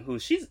friend who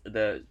she's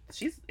been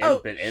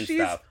in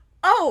stuff.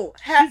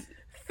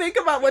 Think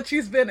about what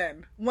she's been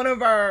in. One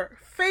of our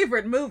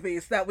favorite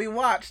movies that we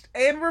watched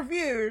and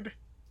reviewed.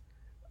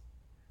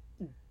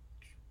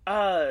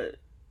 Was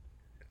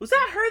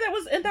that her that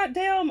was in that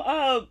damn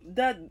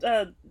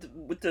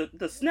with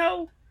the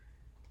snow?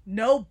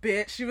 No,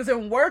 bitch. She was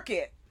in Work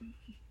It.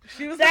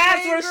 She was.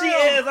 That's where she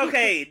is.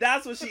 Okay,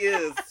 that's what she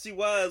is. She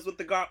was with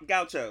the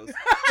gauchos.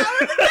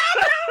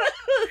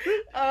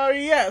 Oh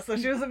yeah, so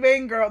she was the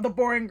main girl, the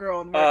boring girl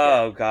in Work It.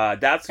 Oh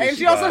god, that's who. And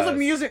she also has a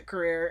music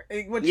career,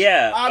 which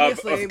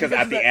obviously because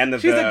at the end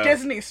of she's a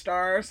Disney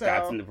star. So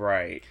that's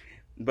right.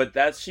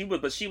 But she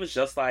was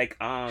just like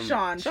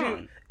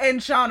Sean.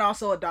 And Sean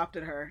also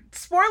adopted her.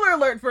 Spoiler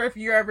alert for if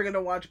you're ever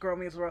gonna watch Girl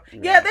Meets World.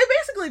 Yeah, they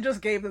basically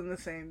just gave them the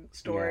same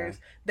stories.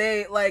 Yeah.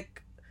 They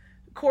like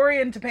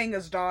Corey and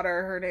Topanga's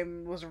daughter. Her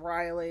name was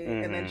Riley,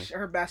 and then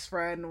her best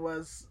friend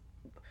was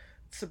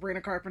Sabrina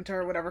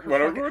Carpenter, whatever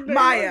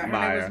Maya. Her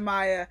name was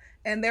Maya,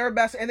 and they were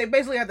best. And they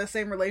basically had the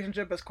same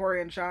relationship as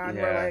Corey and Sean,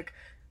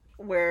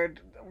 where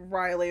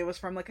Riley was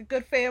from like a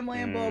good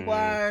family and blah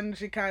blah, and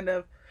she kind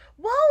of.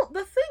 Well,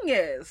 the thing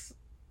is,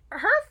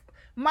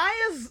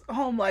 Maya's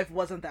home life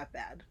wasn't that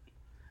bad.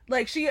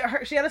 Like she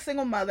had a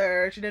single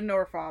mother. She didn't know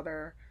her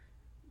father,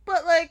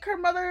 but like her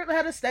mother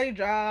had a steady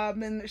job,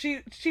 and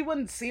she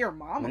wouldn't see her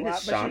mom a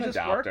lot, but she was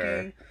just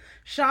working.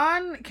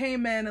 Sean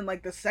came in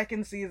like the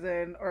second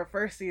season or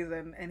first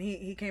season, and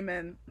he came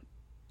in,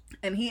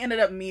 and he ended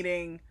up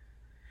meeting.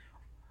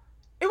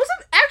 It was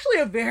actually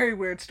a very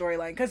weird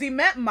storyline because he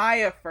met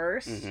Maya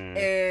first,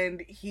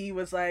 and he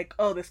was like,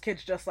 "Oh, this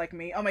kid's just like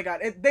me." Oh my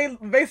god, they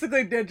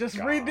basically did just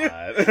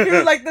redo. He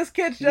was like, "This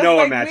kid's just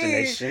like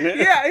imagination. Me."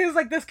 Yeah, he was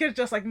like, "This kid's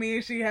just like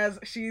me. She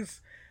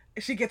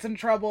gets in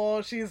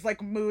trouble. She's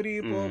like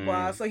moody, blah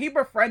blah." So he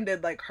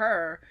befriended like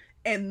her,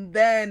 and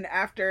then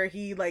after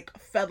he like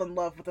fell in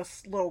love with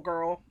this little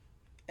girl,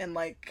 and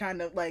like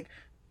kind of like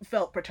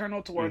felt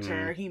paternal towards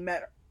her, he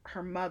met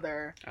her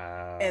mother,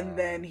 and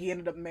then he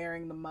ended up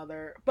marrying the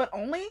mother, but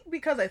only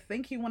because I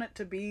think he wanted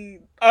to be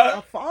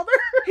a father.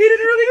 He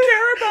didn't really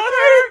care about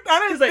her.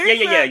 I didn't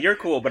think yeah, you're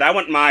cool, but I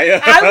want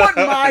Maya. I want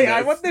Maya.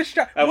 I want this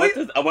child. I want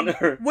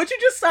her. Would you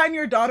just sign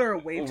your daughter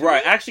away to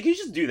right? me? Actually, can you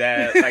just do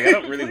that? Like, I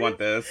don't really want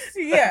this.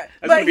 Yeah,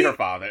 I just want to be her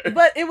father.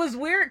 But it was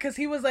weird because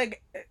he was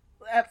like,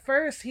 at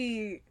first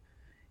he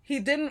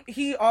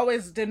he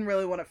always didn't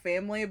really want a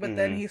family, but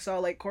then Mhm. he saw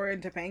like Corey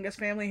and Topanga's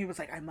family. He was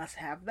like, I must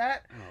have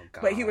that. Oh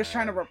God. But he was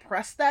trying to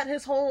repress that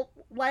his whole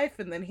life,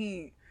 and then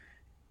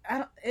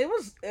I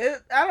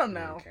don't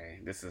know. Okay,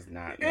 this is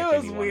not It making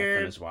was me want to weird.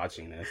 finish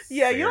watching this.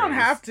 Yeah, you don't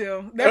series. have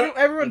to.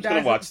 Everyone I'm gonna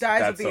dies watch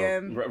at the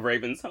end.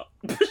 Raven's Home.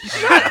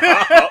 Shut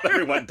up.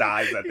 Everyone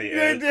dies at the They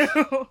end.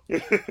 do.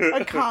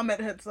 A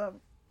comet hits them.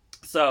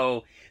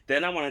 So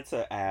then I wanted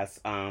to ask,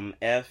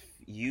 if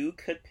you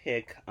could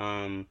pick,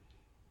 or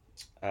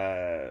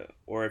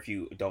if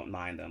you don't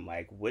mind them,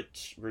 like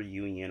which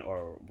reunion,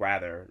 or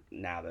rather,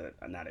 now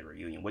that not a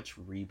reunion, which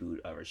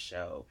reboot of a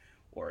show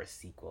or a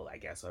sequel, I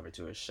guess, over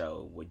to a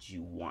show would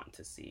you want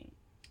to see?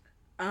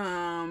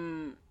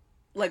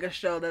 Like a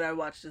show that I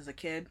watched as a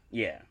kid.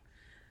 Yeah.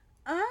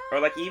 Or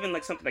like even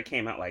like something that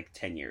came out like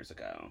 10 years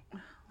ago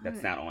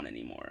that's not on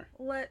anymore.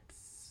 Let's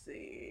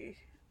see.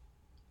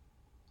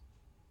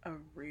 A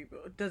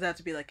reboot. Does that have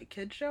to be like a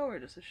kid show or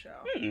just a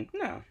show?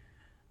 No.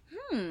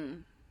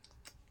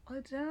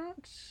 I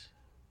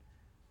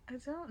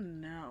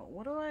don't know.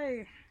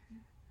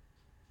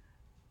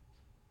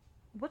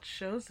 What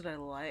shows did I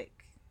like?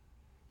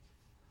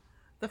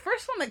 The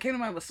first one that came to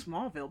mind was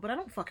Smallville, but I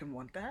don't fucking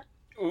want that.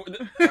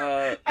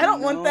 I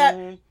don't want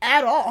that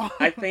at all.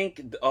 I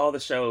think all the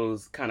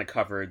shows kind of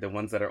covered, the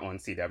ones that are on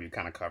CW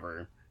kind of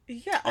cover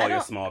all your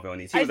Smallville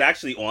needs. He was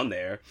actually on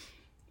there.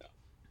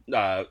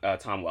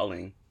 Tom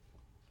Welling.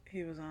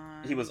 He was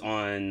on. He was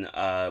on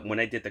when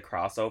they did the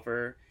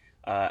crossover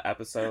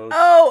episodes.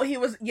 Oh, he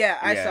was. Yeah,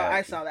 I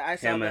saw that. I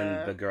saw him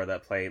and the girl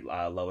that played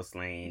Lois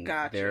Lane.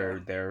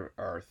 Gotcha. Their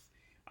Earth.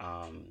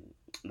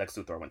 Lex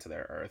Luthor went to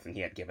their Earth, and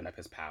he had given up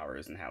his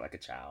powers and had like a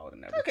child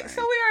and everything. Okay,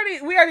 so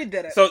we already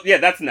did it. So yeah,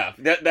 that's enough.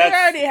 That's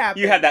already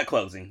happened. You had that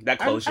closing, that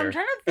closure. I'm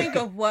trying to think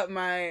of what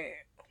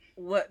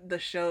the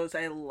shows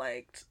I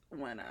liked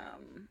when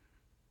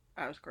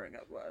I was growing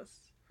up was.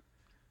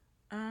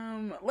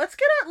 Let's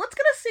get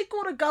a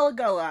sequel to Gullah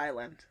Gullah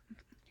Island.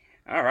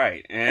 All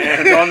right,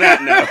 and on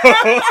that note.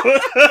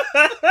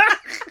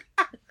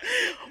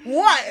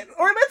 What?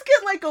 Or let's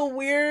get like a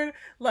weird,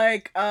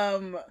 like,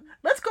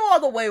 let's go all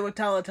the way with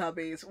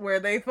Teletubbies, where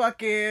they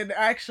fucking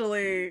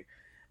actually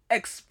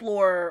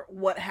explore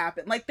what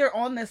happened. Like, they're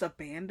on this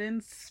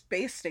abandoned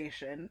space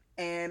station,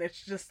 and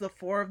it's just the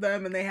four of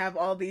them, and they have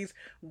all these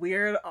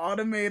weird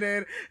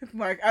automated,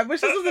 like, I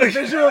wish this was a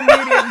visual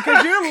medium,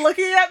 because you're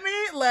looking at me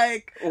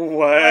like,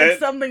 what? Like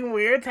something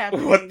weird's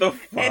happening. What the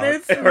fuck and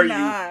it's are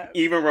not.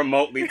 you even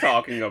remotely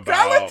talking about?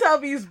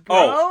 Teletubbies, bro.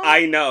 Oh,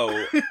 I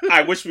know.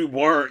 I wish we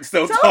weren't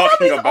still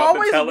talking about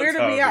always the Teletubbies.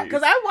 Weirded me out,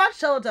 because I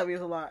watched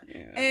Teletubbies a lot.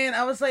 Yeah. And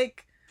I was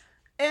like,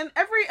 and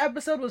every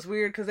episode was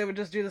weird because they would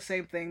just do the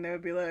same thing. They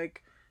would be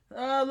like,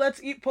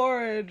 let's eat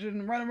porridge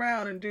and run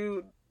around and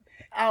do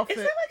outfits.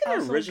 Is that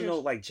like an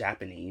original like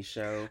Japanese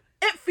show?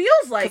 It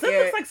feels like it. It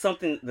looks like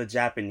something the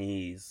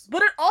Japanese.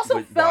 But it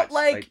also felt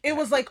like it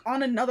was like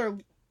on another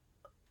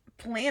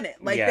planet.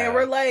 Like they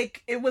were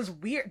like, it was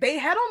weird. They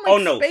had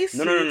on like space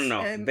suits.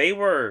 No. And they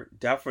were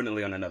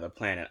definitely on another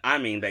planet. I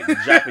mean, the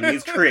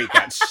Japanese create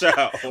that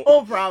show.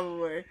 Oh,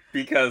 probably.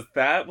 Because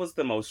that was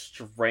the most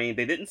strange.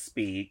 They didn't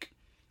speak.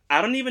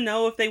 I don't even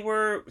know if they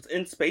were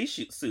in space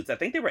suits. I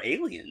think they were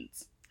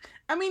aliens.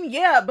 I mean,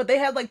 yeah, but they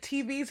had like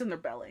TVs in their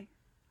belly.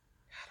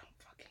 I don't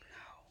fucking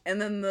know. And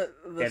then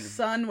the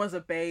son was a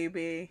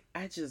baby.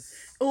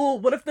 Oh,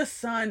 what if the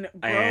son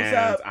grows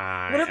up?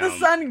 What if the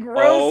son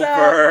grows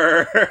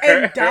up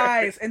and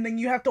dies, and then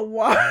you have to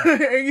watch?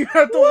 And you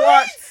have to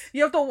watch.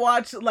 You have to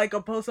watch like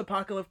a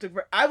post-apocalyptic.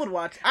 I would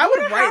write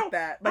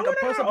that like a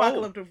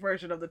post-apocalyptic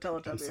version of the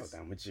Teletubbies. I'm so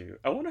down with you.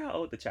 I wonder how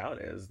old the child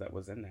is that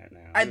was in that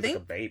now. I think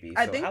like a baby.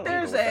 I think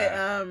there's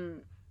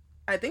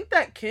I think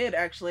that kid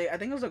actually. I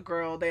think it was a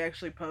girl. They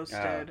actually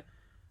posted.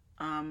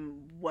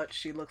 What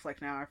she looks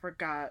like now. I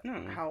forgot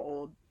how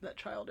old that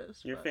child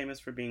is. You're famous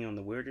for being on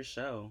the weirdest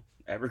show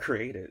ever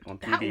created on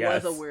PBS.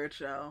 That was a weird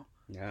show.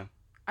 Yeah.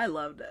 I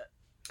loved it.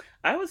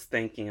 I was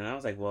thinking, and I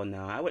was like, well,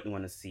 no, I wouldn't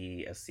want to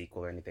see a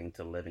sequel or anything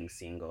to Living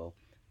Single.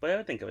 But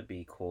I think it would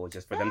be cool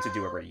just for them to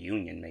do a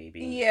reunion,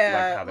 maybe.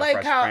 Yeah,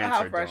 like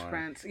how Fresh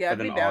Prince. Yeah, I'd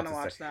be down to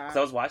watch that. Because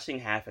I was watching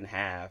Half and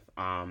Half,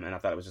 and I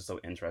thought it was just so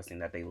interesting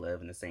that they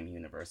live in the same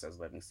universe as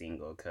Living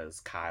Single, because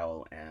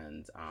Kyle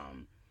and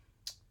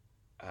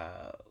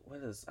what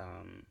is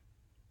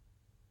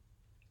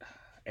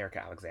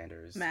Erica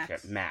Alexander's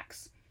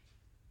Max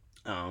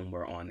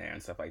were on there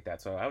and stuff like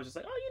that. So I was just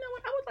like, oh, you know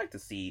what? I would like to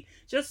see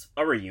just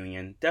a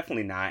reunion.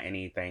 Definitely not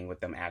anything with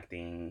them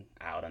acting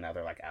out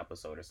another like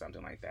episode or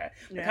something like that.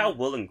 Like how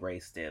Will and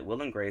Grace did.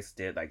 Will and Grace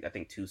did like I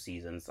think 2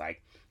 seasons.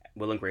 Like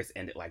Will and Grace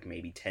ended like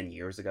maybe 10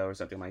 years ago or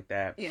something like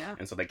that. Yeah.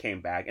 And so they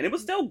came back, and it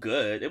was still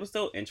good. It was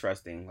still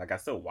interesting. Like I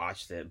still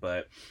watched it,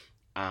 but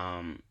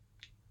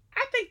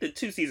I think the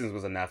 2 seasons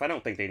was enough. I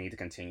don't think they need to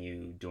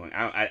continue doing.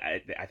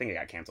 I think it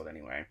got canceled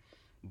anyway.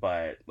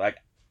 But like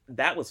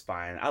that was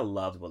fine. I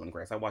loved Will and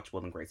Grace. I watched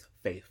Will and Grace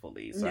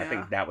faithfully, so I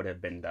think that would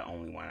have been the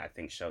only one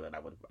show that I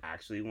would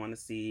actually want to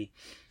see.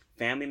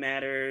 Family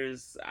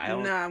Matters. I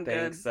don't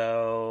think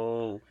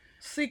so.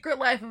 Secret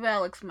Life of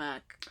Alex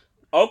Mack.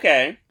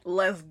 Okay.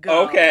 Let's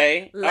go.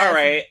 Okay. Let's all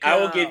right. go. I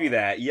will give you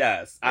that.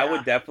 Yes. Yeah. I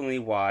would definitely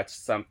watch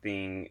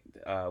something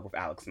with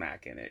Alex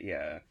Mack in it.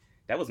 Yeah.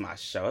 That was my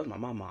show. That was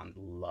my mom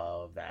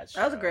loved that show.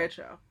 That was a great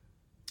show.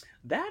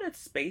 That and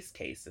Space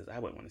Cases. I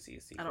wouldn't want to see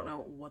a sequel. I don't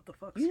know what the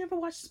fuck. You never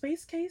watched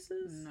Space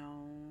Cases?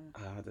 No.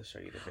 I'll have to show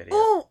you the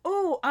video.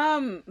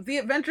 The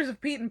Adventures of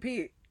Pete and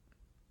Pete.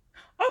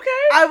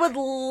 Okay. I would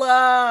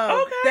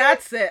love. Okay.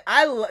 That's it.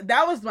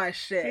 That was my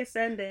shit. Hey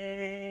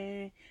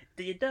Sunday,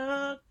 do your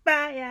dog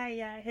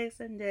bye? Hey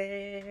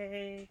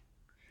Sunday,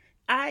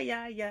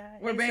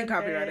 We're being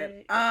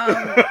Sunday.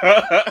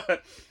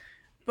 copyrighted.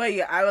 But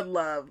yeah, I would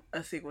love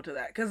a sequel to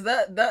that because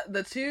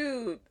the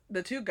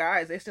two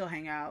guys, they still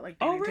hang out, like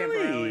Danny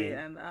Tamborelli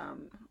and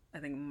I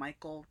think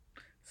Michael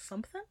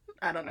something.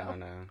 I don't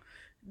know.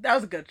 That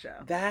was a good show.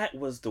 That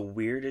was the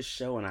weirdest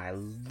show, and I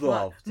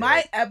loved it.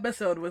 My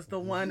episode was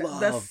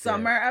the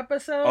summer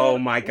episode. Oh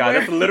my god,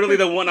 that's literally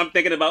the one I'm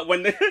thinking about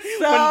when the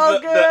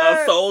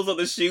soles of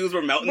the shoes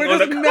were melting.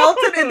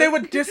 Melted and they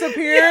would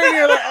disappear. And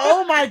you're like,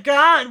 oh my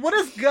god, what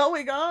is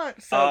going on?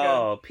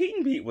 So good. Pete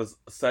and Pete was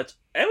such.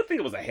 I would think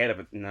it was ahead of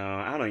it. No,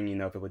 I don't even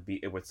know if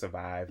it would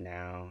survive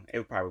now.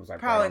 It probably was like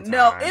probably right on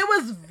no. time. It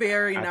was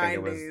very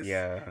 90s.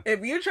 Yeah.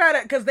 If you try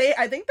to, because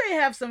I think they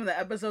have some of the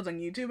episodes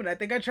on YouTube, and I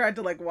think I tried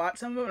to like watch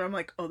some of it, and I'm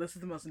like, oh, this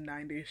is the most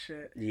 90s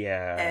shit.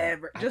 Yeah.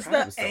 Ever. Just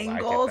the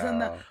angles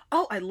and the.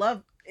 Oh, I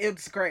love.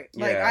 It's great.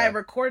 Like I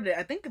recorded it.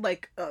 I think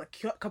like a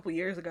couple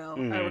years ago.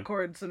 I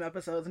recorded some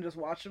episodes and just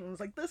watched them. And was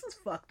like, this is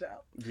fucked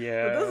up.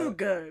 Yeah. But this is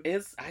good.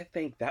 I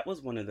think that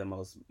was one of the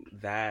most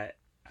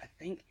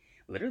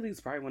literally, it's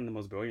probably one of the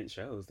most brilliant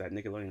shows that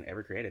Nickelodeon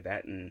ever created.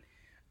 That, and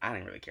I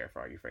didn't really care for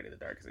Are You Afraid of the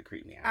Dark because it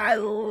creeped me out. I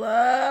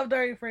loved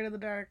Are You Afraid of the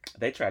Dark.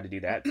 They tried to do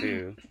that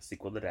too.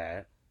 Sequel to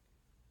that.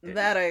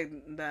 I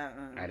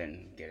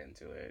didn't get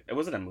into it.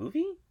 Was it a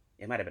movie?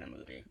 It might have been a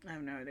movie. I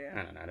have no idea.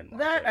 I don't know. I didn't watch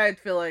that. it. I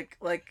feel like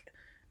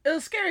it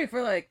was scary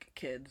for like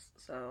kids,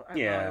 so I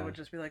thought it would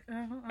just be like,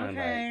 oh,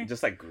 okay.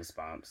 Just like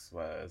Goosebumps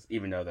was,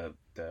 even though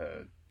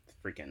the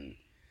freaking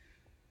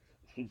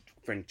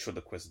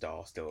ventriloquist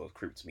doll still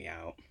creeps me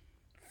out.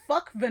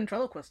 Fuck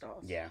ventriloquist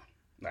dolls. Yeah,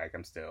 like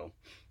I'm still.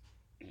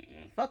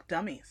 Fuck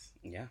dummies.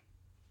 Yeah.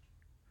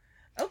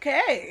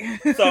 Okay.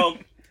 So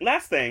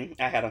last thing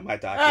I had on my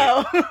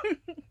docket.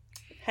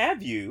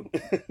 Have you?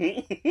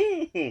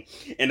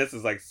 And this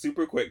is like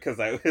super quick because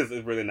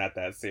it's really not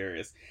that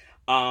serious.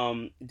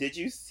 Did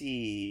you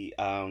see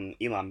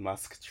Elon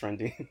Musk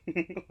trending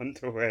on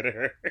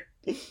Twitter?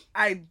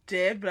 I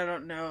did, but I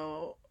don't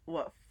know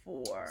what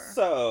for.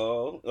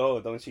 So,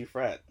 don't you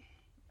fret.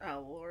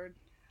 Oh Lord.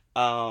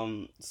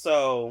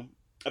 So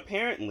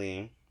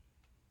apparently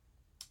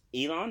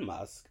Elon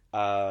Musk,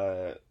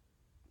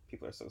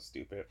 people are so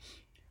stupid.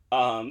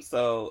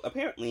 So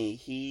apparently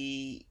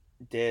he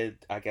did,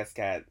 I guess,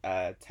 got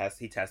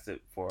he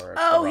tested for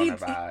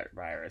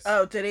coronavirus.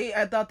 Oh, did he?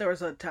 I thought there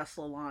was a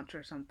Tesla launch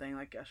or something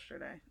like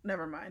yesterday.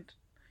 Never mind.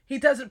 He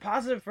tested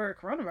positive for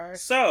coronavirus.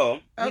 So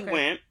he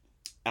went,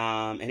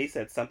 and he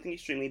said something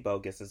extremely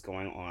bogus is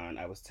going on.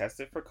 I was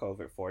tested for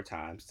COVID 4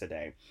 times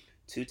today.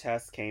 2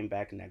 tests came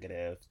back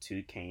negative.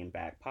 2 came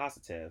back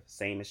positive.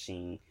 Same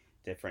machine,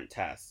 different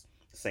tests.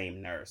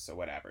 Same nurse or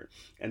whatever.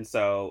 And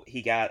so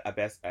he got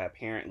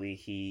apparently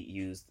he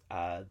used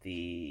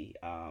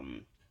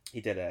he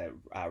did a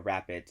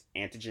rapid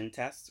antigen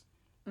test.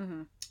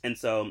 Mm-hmm. And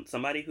so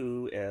somebody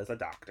who is a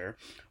doctor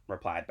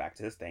replied back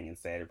to this thing and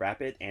said,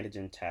 rapid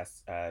antigen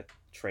test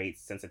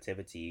trades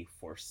sensitivity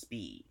for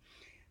speed.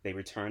 They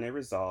return a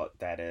result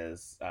that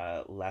is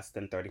less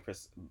than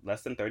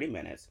 30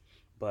 minutes,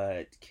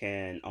 but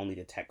can only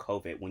detect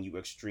COVID when you're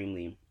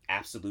extremely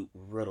absolute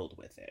riddled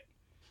with it.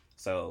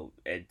 So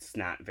it's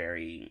not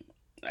very,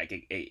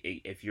 like,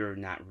 if you're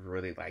not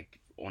really, like,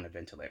 on a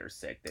ventilator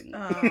sick, then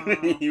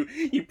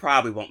you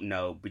probably won't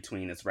know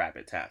between this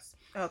rapid test.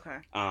 Okay.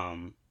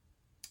 And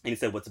he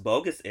said what's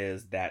bogus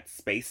is that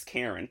Space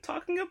Karen,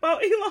 talking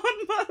about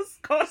Elon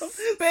Musk, called him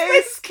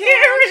Space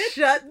Karen.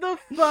 Shut the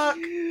fuck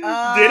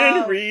up.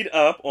 Didn't read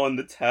up on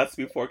the test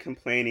before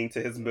complaining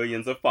to his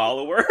millions of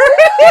followers.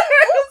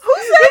 Who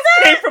said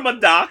that? Came from a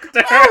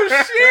doctor.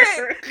 Oh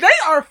shit! They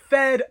are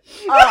fed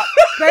up.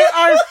 They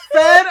are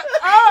fed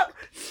up.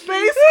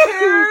 Space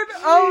Karen.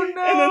 Oh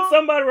no. And then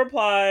somebody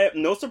replied,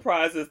 "No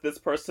surprises. This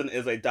person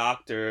is a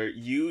doctor.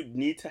 You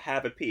need to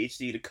have a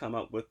PhD to come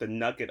up with the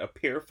nugget of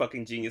pure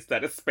fucking genius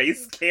that is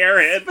Space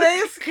Karen."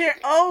 Space Karen.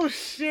 Oh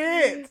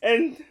shit.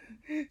 And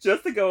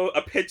just to go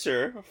a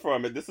picture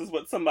from it, this is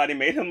what somebody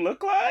made him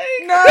look like.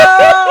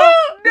 No.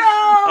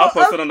 I'll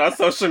post it on our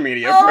social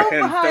media,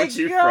 friends. Don't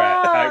you fret.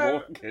 I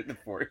will get it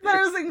for you.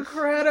 That is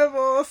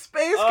incredible.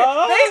 Space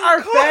Karen. They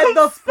are fed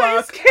the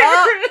fuck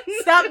up.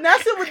 Stop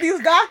messing with these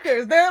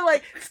doctors. They're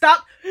like,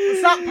 stop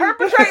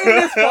perpetrating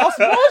this false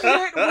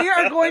bullshit. We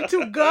are going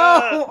to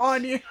go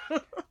on you.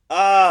 When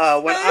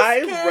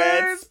I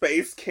read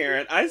Space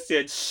Karen, I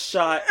said,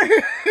 shut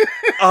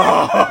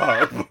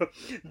up.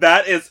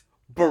 That is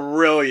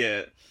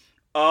brilliant.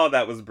 Oh,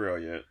 that was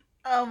brilliant.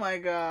 Oh my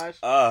gosh.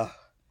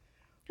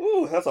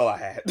 Ooh, that's all I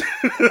had.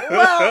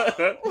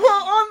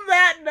 well, on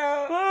that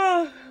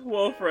note.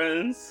 Well,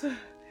 friends,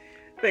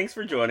 thanks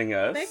for joining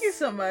us. Thank you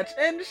so much.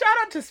 And shout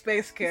out to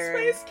Space Karen.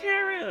 Space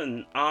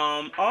Karen.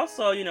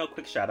 Also,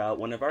 quick shout out.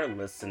 One of our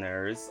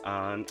listeners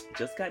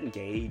just got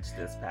engaged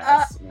this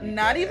past weekend.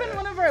 Not even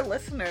one of our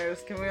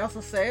listeners. Can we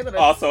also say that?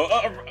 Also,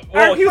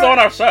 he was on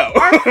our show.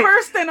 Our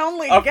first and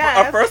only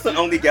guest. Our first and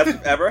only guest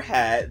we've ever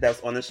had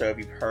that's on the show. If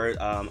you've heard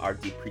our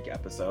Deep Creek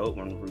episode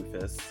when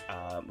Rufus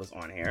was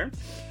on here,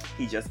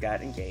 he just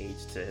got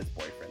engaged to his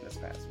boyfriend this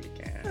past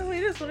weekend. And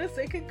we just want to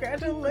say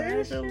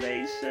congratulations.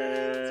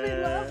 Congratulations. We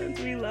love you.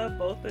 We love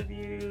both of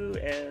you,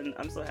 and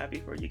I'm so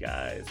happy for you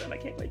guys, and I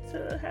can't wait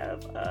to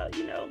have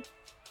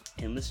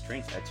endless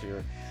drinks at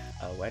your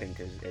wedding,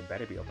 because it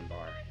better be open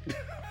bar.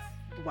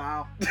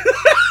 Wow.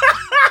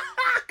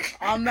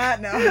 On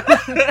that note.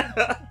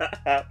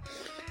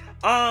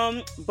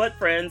 But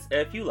friends,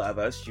 if you love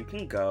us, you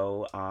can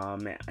go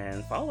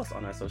and follow us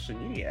on our social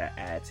media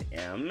at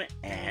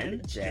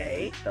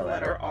M&J, the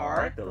letter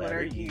R, the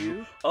letter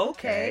U,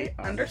 OK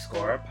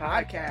 _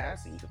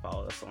 podcast. And you can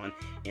follow us on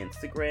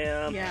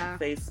Instagram, and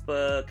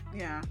Facebook.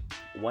 Yeah.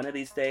 One of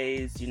these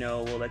days,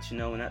 we'll let you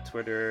know when that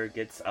Twitter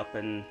gets up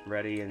and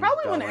ready. And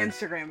probably going. When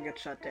Instagram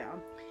gets shut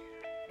down.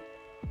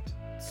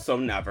 So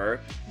never.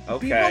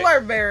 Okay. People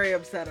are very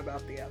upset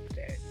about the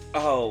update.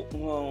 Oh,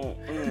 well,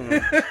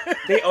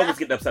 they always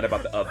get upset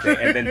about the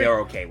update, and then they're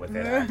okay with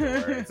it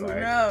afterwards. Who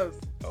knows?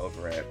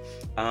 Over it.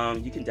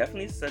 You can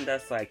definitely send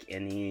us,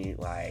 any,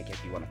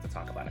 if you want us to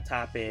talk about a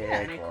topic. Yeah,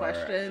 any or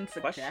questions,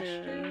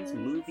 suggestions.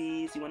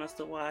 Movies you want us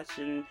to watch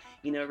and,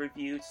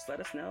 review, just let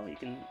us know. You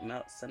can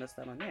send us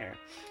that on there.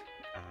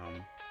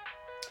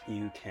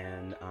 You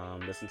can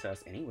listen to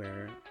us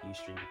anywhere you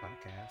stream your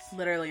podcast.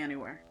 Literally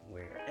anywhere.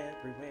 We're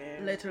everywhere.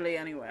 Literally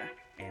anywhere.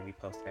 And we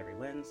post every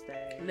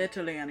Wednesday.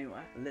 Literally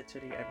anywhere.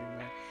 Literally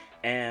everywhere.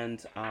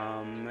 And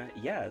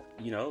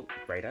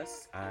rate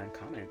us and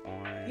comment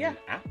on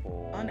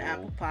Apple. On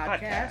Apple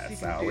Podcasts. You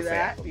can do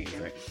that.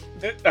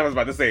 I was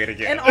about to say it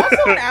again. And also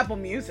on Apple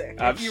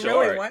Music. I'm if you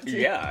sure. really want to.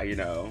 Yeah,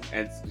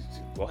 and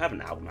we'll have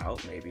an album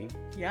out, maybe.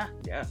 Yeah.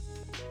 Yeah.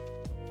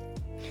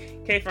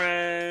 Okay,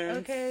 friends.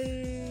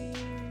 Okay.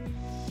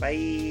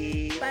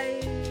 Bye.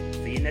 Bye.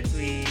 See you next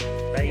week.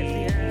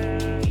 Bye.